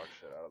the dog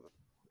shit out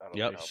of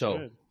Yep. the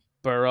So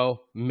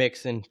Burrow,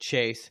 Mixon,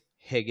 Chase,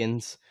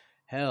 Higgins.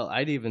 Hell,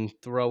 I'd even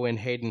throw in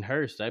Hayden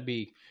Hurst. I'd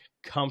be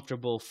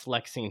comfortable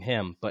flexing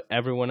him. But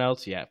everyone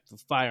else,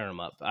 fire him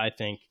up. I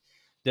think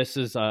this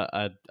is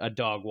a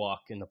dog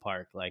walk in the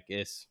park. Like,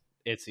 it's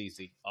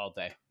easy all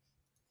day.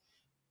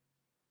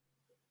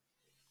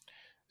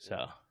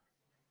 So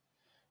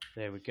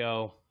there we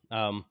go.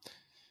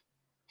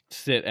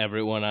 Sit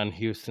everyone on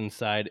Houston's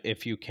side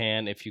if you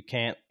can. If you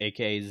can't,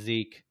 aka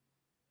Zeke,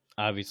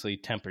 obviously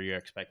temper your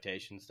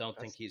expectations. Don't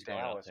think he's going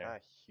out there.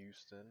 Not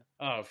Houston.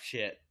 Oh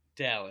shit,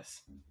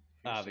 Dallas.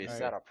 Obviously,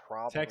 got a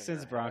problem.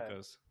 Texans,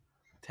 Broncos.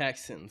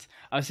 Texans.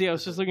 I was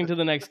just looking to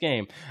the next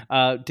game.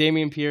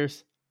 Dameon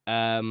Pierce.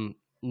 No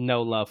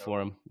love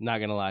for him. Not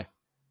gonna lie.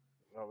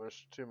 No,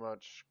 there's too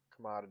much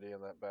commodity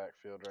in that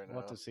backfield right now.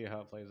 We'll have to see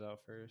how it plays out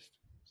first.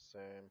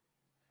 Same.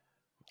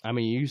 I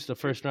mean, you used the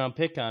first round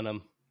pick on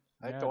him.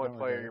 I think the only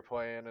player you're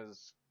playing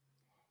is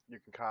you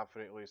can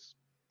confidently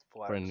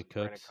flex Brandon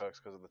Cooks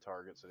because of the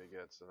targets that he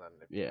gets, and then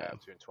if you have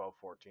to in 12,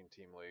 14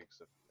 team leagues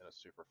in a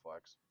super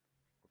flex,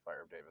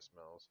 fire Davis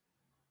Mills.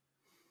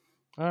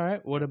 All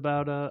right. What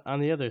about on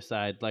the other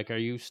side? Like, are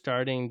you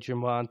starting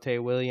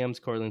Javonte Williams,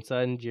 Courtland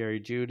Sutton, Jerry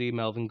Jeudy,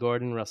 Melvin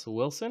Gordon, Russell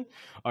Wilson?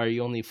 Or are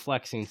you only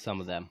flexing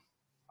some of them?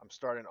 I'm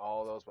starting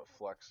all of those, but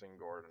flexing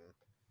Gordon.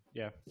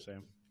 Yeah,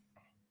 same.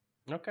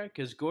 Okay,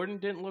 because Gordon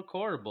didn't look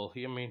horrible.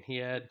 He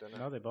had...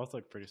 No, they both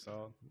look pretty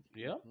solid.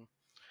 Yeah. Mm-hmm.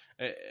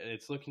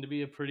 It's looking to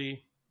be a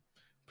pretty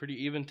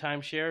even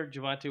timeshare.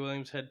 Javonte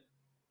Williams had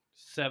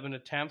 7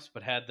 attempts,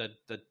 but had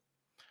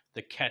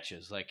the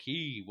catches. Like,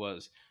 he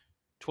was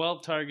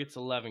 12 targets,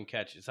 11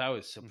 catches. I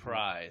was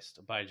surprised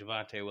by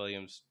Javonte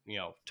Williams,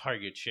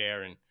 target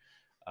share and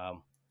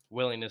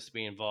willingness to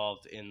be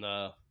involved in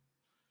the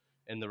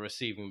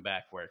receiving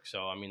back work.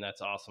 So, I mean,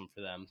 that's awesome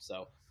for them.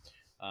 So,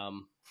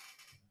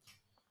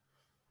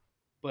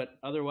 but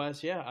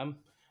otherwise,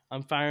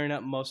 I'm firing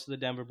up most of the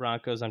Denver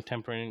Broncos. I'm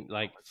tempering,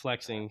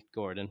 flexing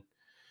Gordon.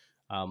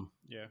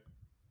 Yeah.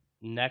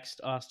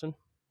 Next, Austin.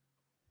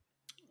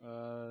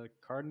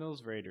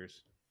 Cardinals,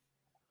 Raiders.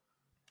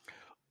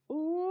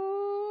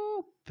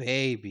 Ooh,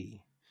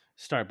 baby.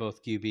 Start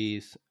both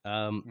QBs.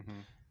 You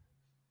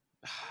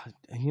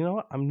know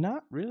what? I'm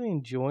not really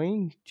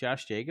enjoying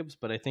Josh Jacobs,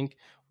 but I think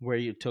where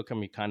you took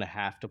him, you kind of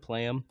have to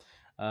play him.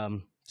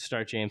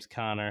 Start James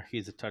Conner.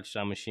 He's a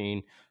touchdown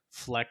machine.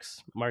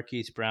 flex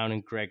Marquise Brown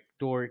and Greg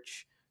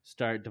Dortch,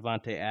 start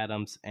Devontae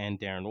Adams and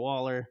Darren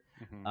Waller.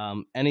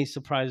 Any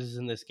surprises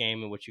in this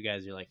game in which you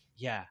guys are like,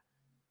 yeah,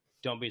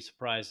 don't be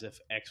surprised if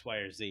X, Y,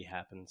 or Z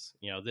happens.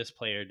 This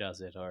player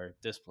does it or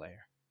this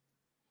player.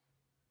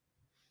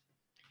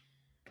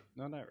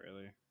 No, not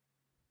really.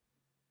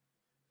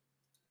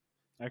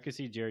 I could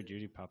see Jared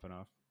Judy popping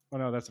off. Oh,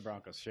 no, that's the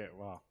Broncos. Shit,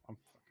 wow. I'm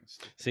fucking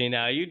stupid. See,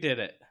 now you did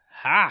it.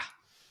 Ha!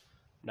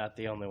 Not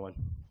the only one.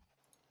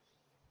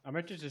 I'm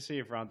interested to see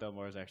if Rondell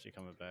Moore is actually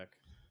coming back.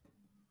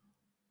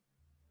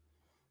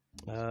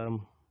 I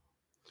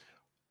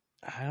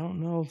don't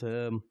know.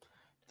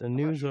 The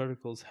news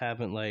articles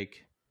haven't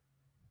like.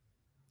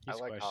 I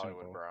like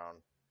Hollywood Brown.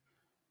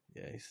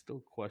 Yeah, he's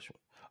still questionable.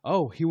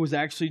 Oh, he was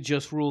actually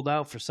just ruled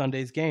out for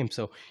Sunday's game,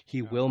 so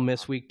he will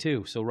miss week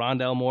 2. So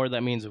Rondell Moore,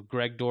 that means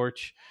Greg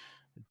Dortch,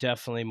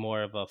 definitely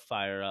more of a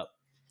fire up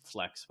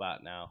flex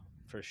spot now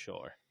for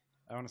sure.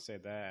 I want to say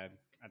that.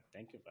 I'd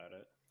think about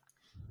it.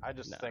 I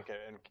just think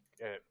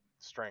it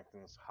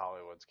strengthens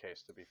Hollywood's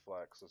case to be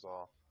flex is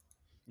all.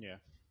 Yeah.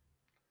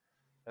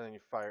 And then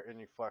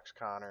you flex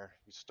Connor,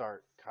 you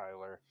start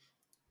Kyler,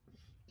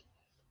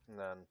 and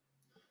then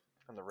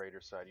on the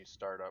Raiders side you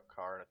start up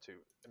Carr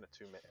in a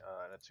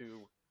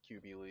two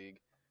QB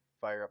league,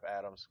 fire up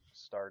Adams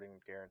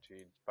starting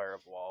guaranteed, fire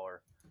up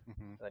Waller,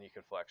 and then you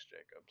could flex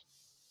Jacobs.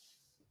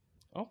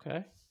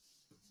 Okay.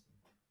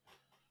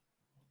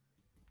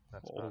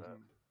 That's about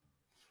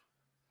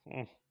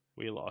it.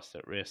 We lost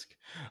at risk.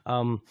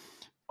 I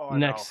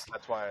next, know.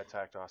 That's why I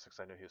attacked Austin, because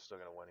I knew he was still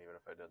going to win even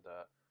if I did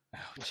that.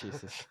 Oh,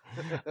 Jesus.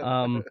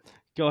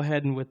 Go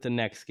ahead and with the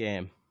next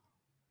game.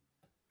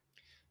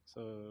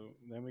 So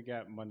then we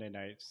got Monday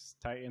nights,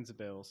 Titans,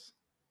 Bills.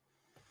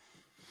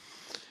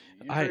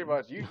 You pretty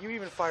much you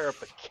even fire up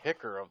the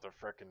kicker of the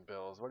frickin'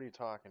 Bills. What are you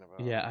talking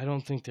about? Yeah, I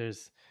don't think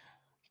there's,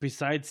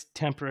 besides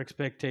temper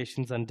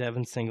expectations on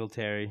Devin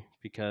Singletary,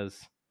 because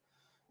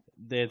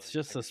it's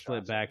just a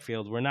split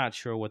backfield. We're not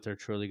sure what they're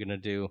truly going to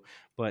do,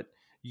 but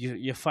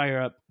you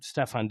fire up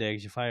Stephon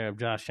Diggs, you fire up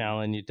Josh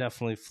Allen, you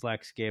definitely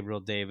flex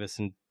Gabriel Davis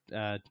and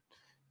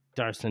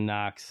Dawson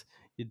Knox.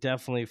 You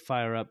definitely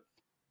fire up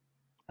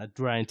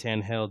Ryan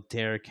Tannehill,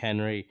 Derrick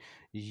Henry.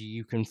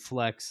 You can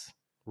flex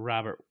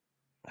Robert.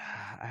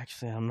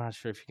 Actually, I'm not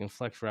sure if you can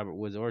flex Robert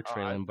Woods or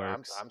Treylon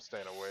Burks. I'm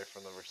staying away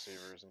from the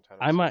receivers in Tennessee.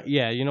 I might,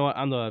 yeah. You know what?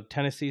 On the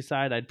Tennessee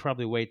side, I'd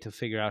probably wait to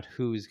figure out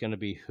who's going to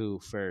be who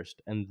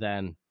first, and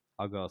then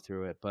I'll go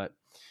through it. But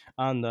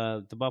on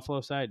the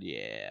Buffalo side,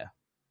 yeah,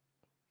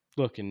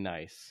 looking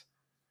nice.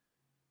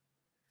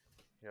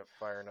 Yep,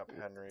 firing up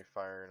Henry,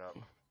 firing up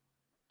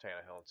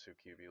Tannehill in 2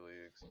 QB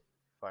leagues,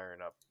 firing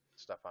up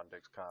Stephon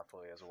Diggs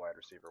confidently as a wide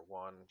receiver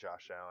 1,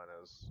 Josh Allen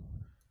as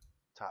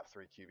top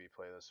 3 QB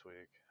play this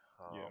week.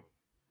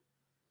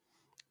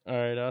 All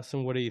right,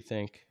 Austin, what do you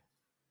think?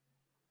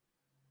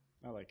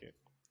 I like it.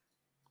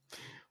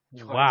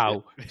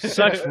 Wow,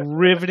 such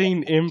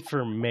riveting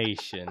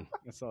information.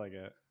 That's all I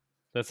got.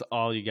 That's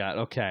all you got.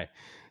 Okay,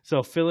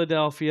 so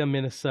Philadelphia,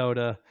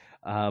 Minnesota,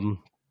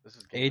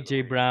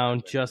 A.J.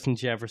 Brown, Justin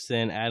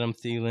Jefferson, Adam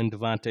Thielen,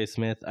 Devontae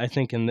Smith. I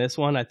think in this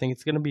one, I think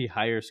it's going to be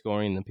higher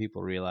scoring than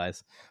people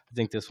realize. I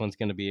think this one's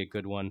going to be a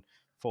good one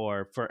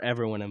for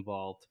everyone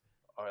involved.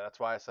 Oh, that's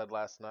why I said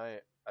last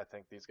night, I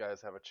think these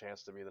guys have a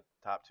chance to be the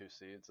top 2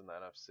 seeds in the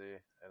NFC,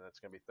 and it's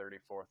going to be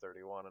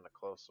 34-31 in a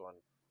close one,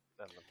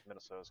 and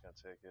Minnesota's going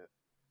to take it.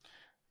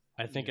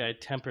 I think I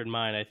tempered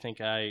mine. I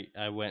think I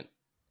went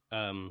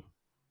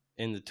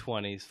in the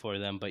 20s for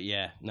them, but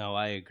yeah, no,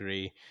 I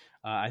agree.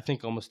 I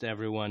think almost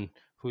everyone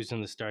who's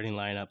in the starting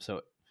lineup,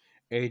 so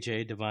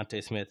AJ,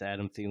 Devontae Smith,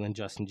 Adam Thielen,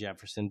 Justin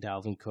Jefferson,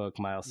 Dalvin Cook,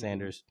 Miles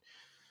Sanders,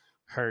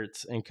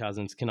 Hurts, and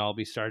Cousins can all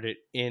be started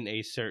in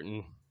a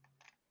certain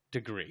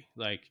degree.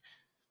 Like,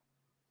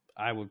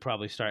 I would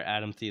probably start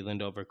Adam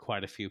Thielen over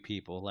quite a few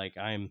people. Like,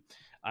 I'm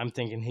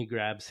thinking he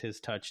grabs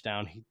his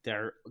touchdown.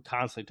 They're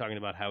constantly talking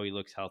about how he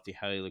looks healthy,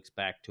 how he looks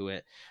back to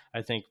it.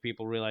 I think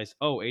people realize,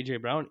 A.J.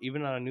 Brown,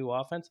 even on a new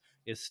offense,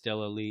 is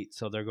still elite.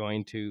 So they're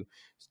going to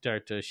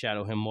start to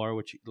shadow him more,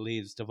 which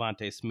leaves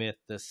Devontae Smith,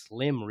 the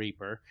Slim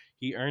Reaper.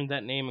 He earned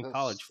that name in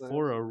college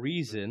for a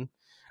reason,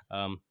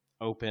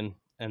 open.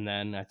 And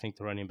then I think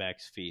the running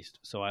backs feast.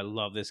 So I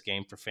love this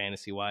game for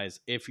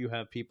fantasy-wise. If you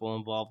have people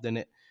involved in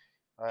it,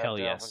 hell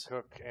yes. Dalvin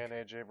Cook and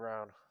A.J.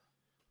 Brown.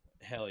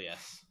 Hell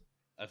yes.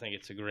 I think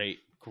it's a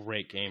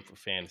great game for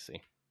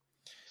fantasy.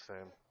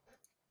 Same.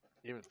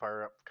 Even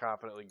fire up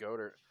confidently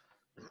Goddard.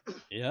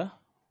 Yeah,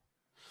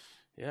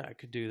 I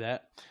could do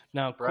that.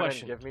 Now, Brennan,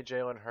 question: give me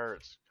Jalen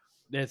Hurts.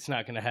 It's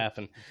not going to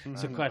happen.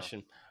 So,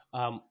 question: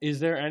 is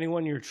there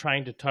anyone you're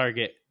trying to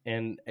target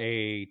in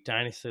a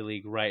dynasty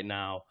league right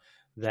now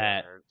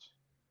that?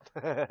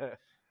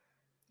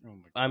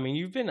 I mean,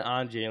 you've been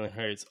on Jalen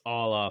Hurts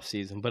all off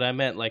season, but I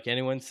meant like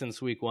anyone since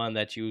week 1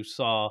 that you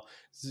saw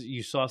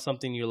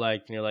something you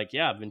liked, and you're like,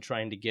 yeah, I've been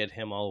trying to get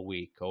him all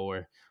week,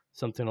 or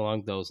something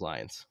along those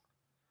lines.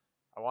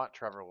 I want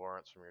Trevor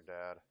Lawrence from your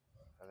dad.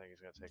 I think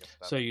he's going to take a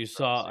step. So you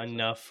saw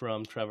enough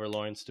from Trevor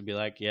Lawrence to be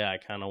like, yeah, I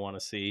kind of want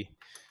to see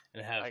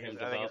and have him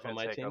develop on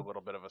my team. Take a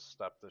little bit of a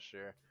step this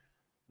year.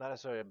 Not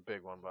necessarily a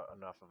big one, but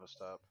enough of a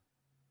step.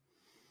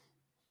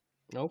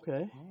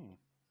 Okay.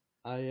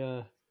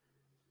 All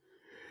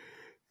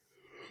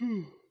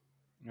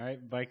right,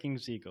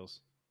 Vikings,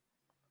 Eagles.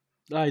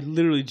 I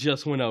literally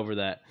just went over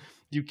that.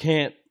 You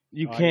can't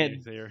you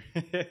can't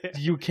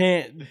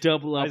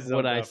double up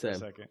what I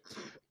said.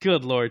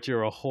 Good Lord,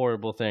 you're a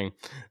horrible thing.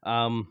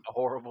 A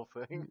horrible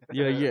thing.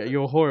 Yeah,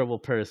 you're a horrible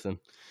person.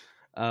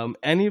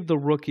 Any of the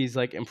rookies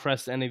like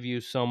impressed any of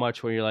you so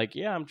much where you're like,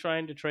 yeah, I'm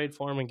trying to trade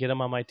for him and get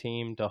him on my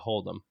team to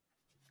hold him?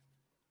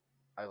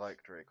 I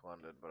like Drake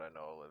London, but I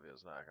know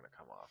Olivia's not going to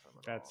come off him.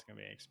 That's going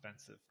to be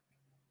expensive.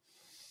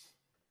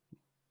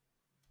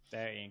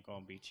 That ain't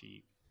going to be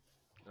cheap.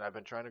 And I've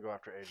been trying to go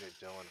after AJ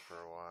Dillon for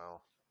a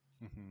while.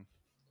 Mm-hmm.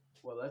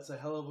 Well, that's a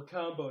hell of a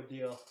combo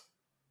deal.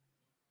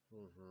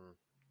 Mm-hmm.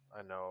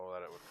 I know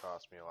that it would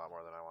cost me a lot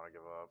more than I want to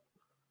give up.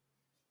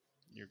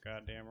 You're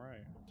goddamn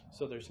right.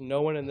 So there's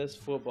no one in this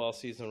football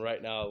season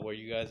right now where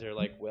you guys are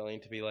like willing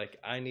to be like,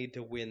 I need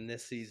to win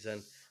this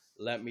season.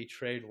 Let me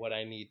trade what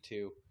I need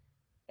to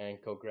and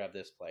go grab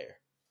this player.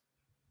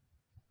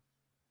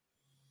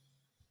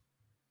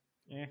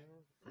 Yeah.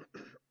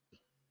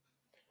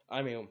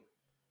 I mean,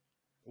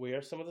 we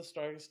are some of the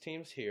strongest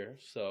teams here,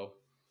 so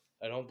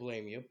I don't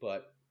blame you,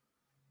 but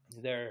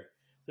there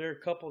are a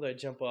couple that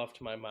jump off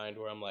to my mind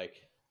where I'm like,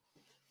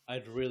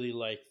 I'd really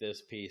like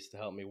this piece to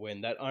help me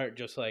win. That aren't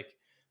just like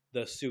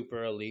the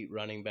super elite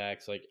running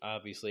backs. Like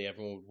obviously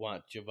everyone would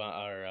want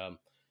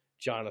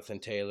Jonathan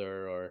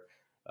Taylor or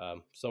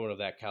someone of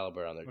that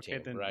caliber on their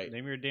team, then right?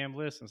 Name your damn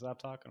list and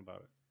stop talking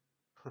about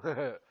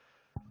it.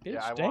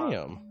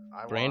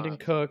 Brandon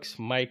Cooks,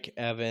 Mike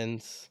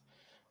Evans,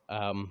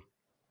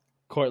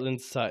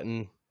 Cortland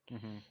Sutton,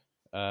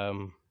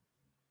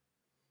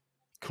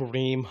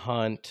 Kareem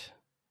Hunt.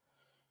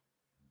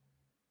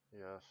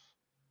 Yes.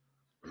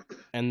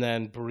 And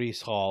then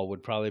Breece Hall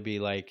would probably be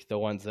like the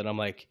ones that I'm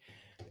like,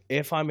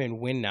 if I'm in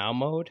win now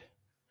mode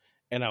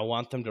and I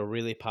want them to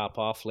really pop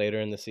off later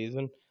in the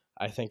season,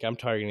 I think I'm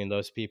targeting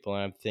those people.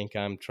 And I think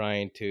I'm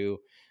trying to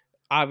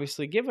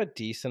obviously give a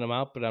decent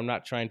amount, but I'm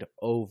not trying to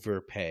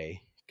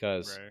overpay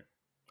because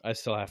I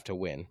still have to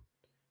win.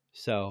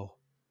 So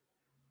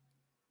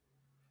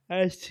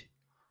that's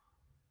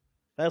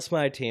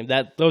my team.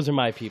 Those are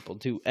my people.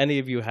 Do any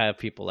of you have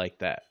people like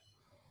that?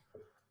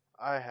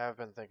 I have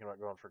been thinking about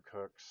going for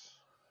Cooks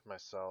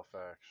myself,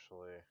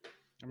 actually.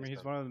 I mean,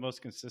 he's one of the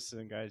most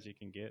consistent guys you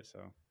can get, so.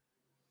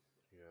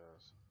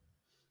 Yes.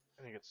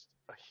 And he gets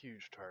a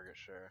huge target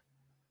share.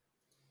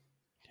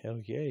 Hell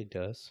yeah, he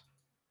does.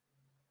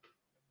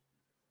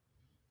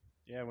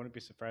 Yeah, I wouldn't be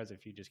surprised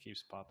if he just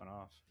keeps popping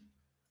off.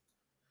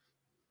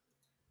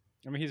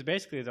 I mean, he's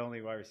basically the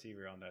only wide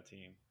receiver on that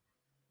team.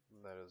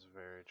 That is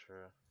very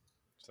true.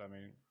 So, I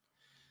mean,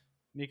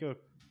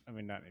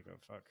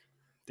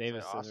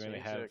 Davis doesn't really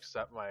have.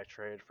 Accept my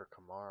trade for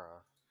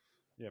Kamara.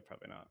 Yeah,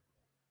 probably not.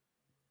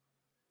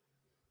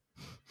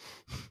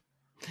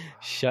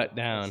 Shut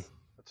down.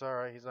 That's all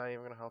right. He's not even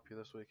going to help you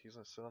this week. He's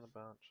going to sit on the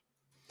bench.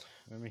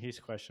 I mean, he's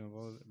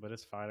questionable, but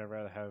it's fine. I'd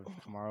rather have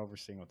Kamara over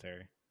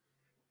Singletary.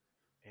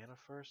 And a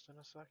first and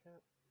a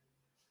second?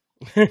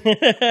 You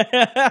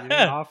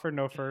didn't offer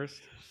no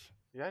first?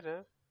 Yeah, I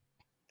did.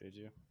 Did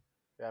you?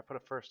 Yeah, I put a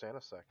first and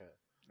a second.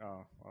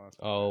 Oh, well,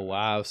 oh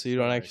wow. So you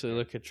don't actually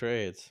look at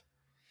trades.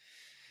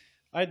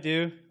 I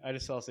do. I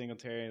just saw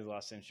Singletary and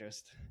lost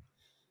interest.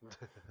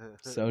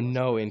 So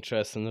no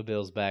interest in the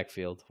Bills'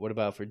 backfield. What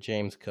about for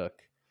James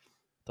Cook,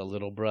 the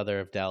little brother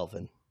of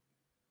Dalvin?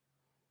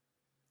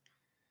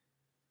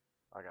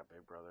 I got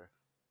big brother.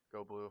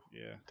 Go blue.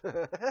 Yeah.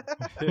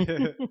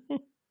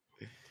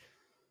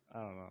 I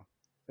don't know.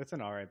 It's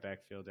an alright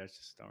backfield. I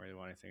just don't really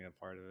want anything a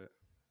part of it.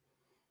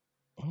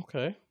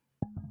 Okay.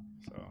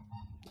 So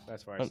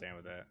that's where I stand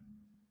with that.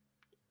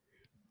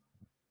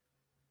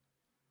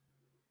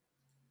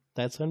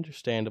 That's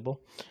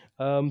understandable.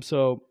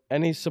 So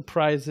any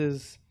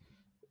surprises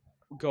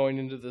going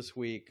into this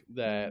week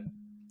that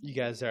you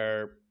guys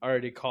are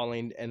already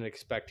calling and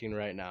expecting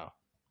right now?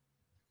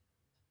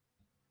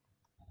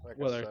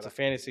 Whether it's a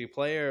fantasy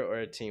player or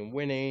a team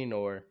winning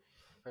or...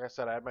 Like I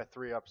said, I had my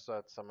 3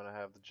 upsets. I'm going to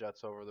have the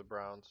Jets over the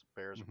Browns.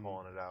 Bears are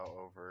pulling it out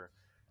over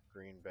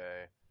Green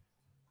Bay.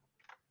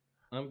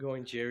 I'm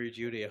going Jerry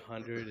Jeudy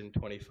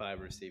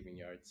 125 receiving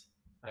yards.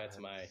 That's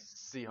my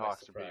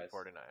Seahawks to beat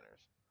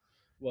 49ers.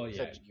 Well,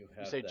 yeah, you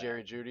say that.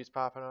 Jerry Jeudy's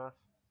popping off?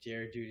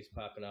 Jerry Jeudy's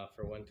popping off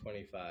for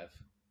 125.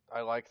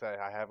 I like that.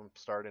 I have him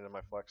starting in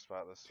my flex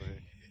spot this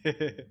week.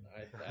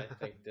 I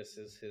think this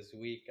is his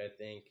week. I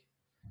think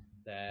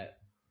that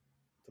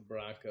the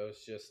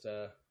Broncos just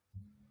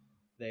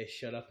they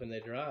shut up and they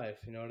drive.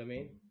 You know what I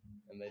mean?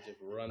 And they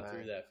just run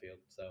through that field.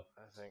 So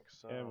I think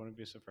so. Yeah, I wouldn't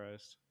be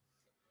surprised.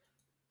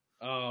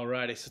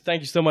 Alrighty, so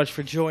thank you so much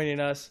for joining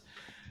us.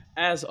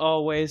 As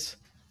always,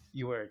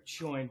 you are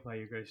joined by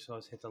your gracious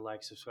host. Hit the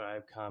like,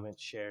 subscribe, comment,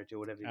 share, do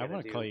whatever you gotta do. I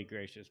want to call you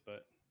gracious,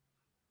 but...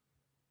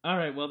 All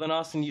right, well then,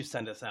 Austin, you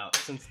send us out,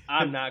 since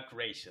I'm not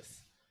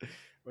gracious.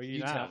 Well,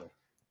 you tell me.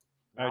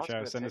 All right,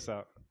 Travis, send us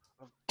out.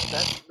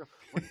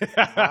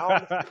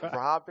 Round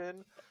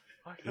Robin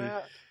like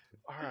that?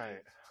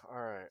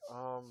 All right.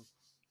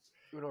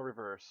 Uno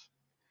reverse.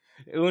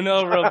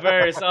 Uno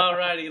reverse.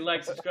 Alrighty.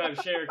 Like,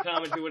 subscribe, share,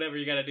 comment, do whatever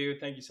you got to do.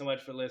 Thank you so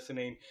much for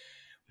listening.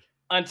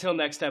 Until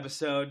next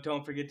episode,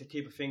 don't forget to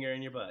keep a finger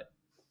in your butt.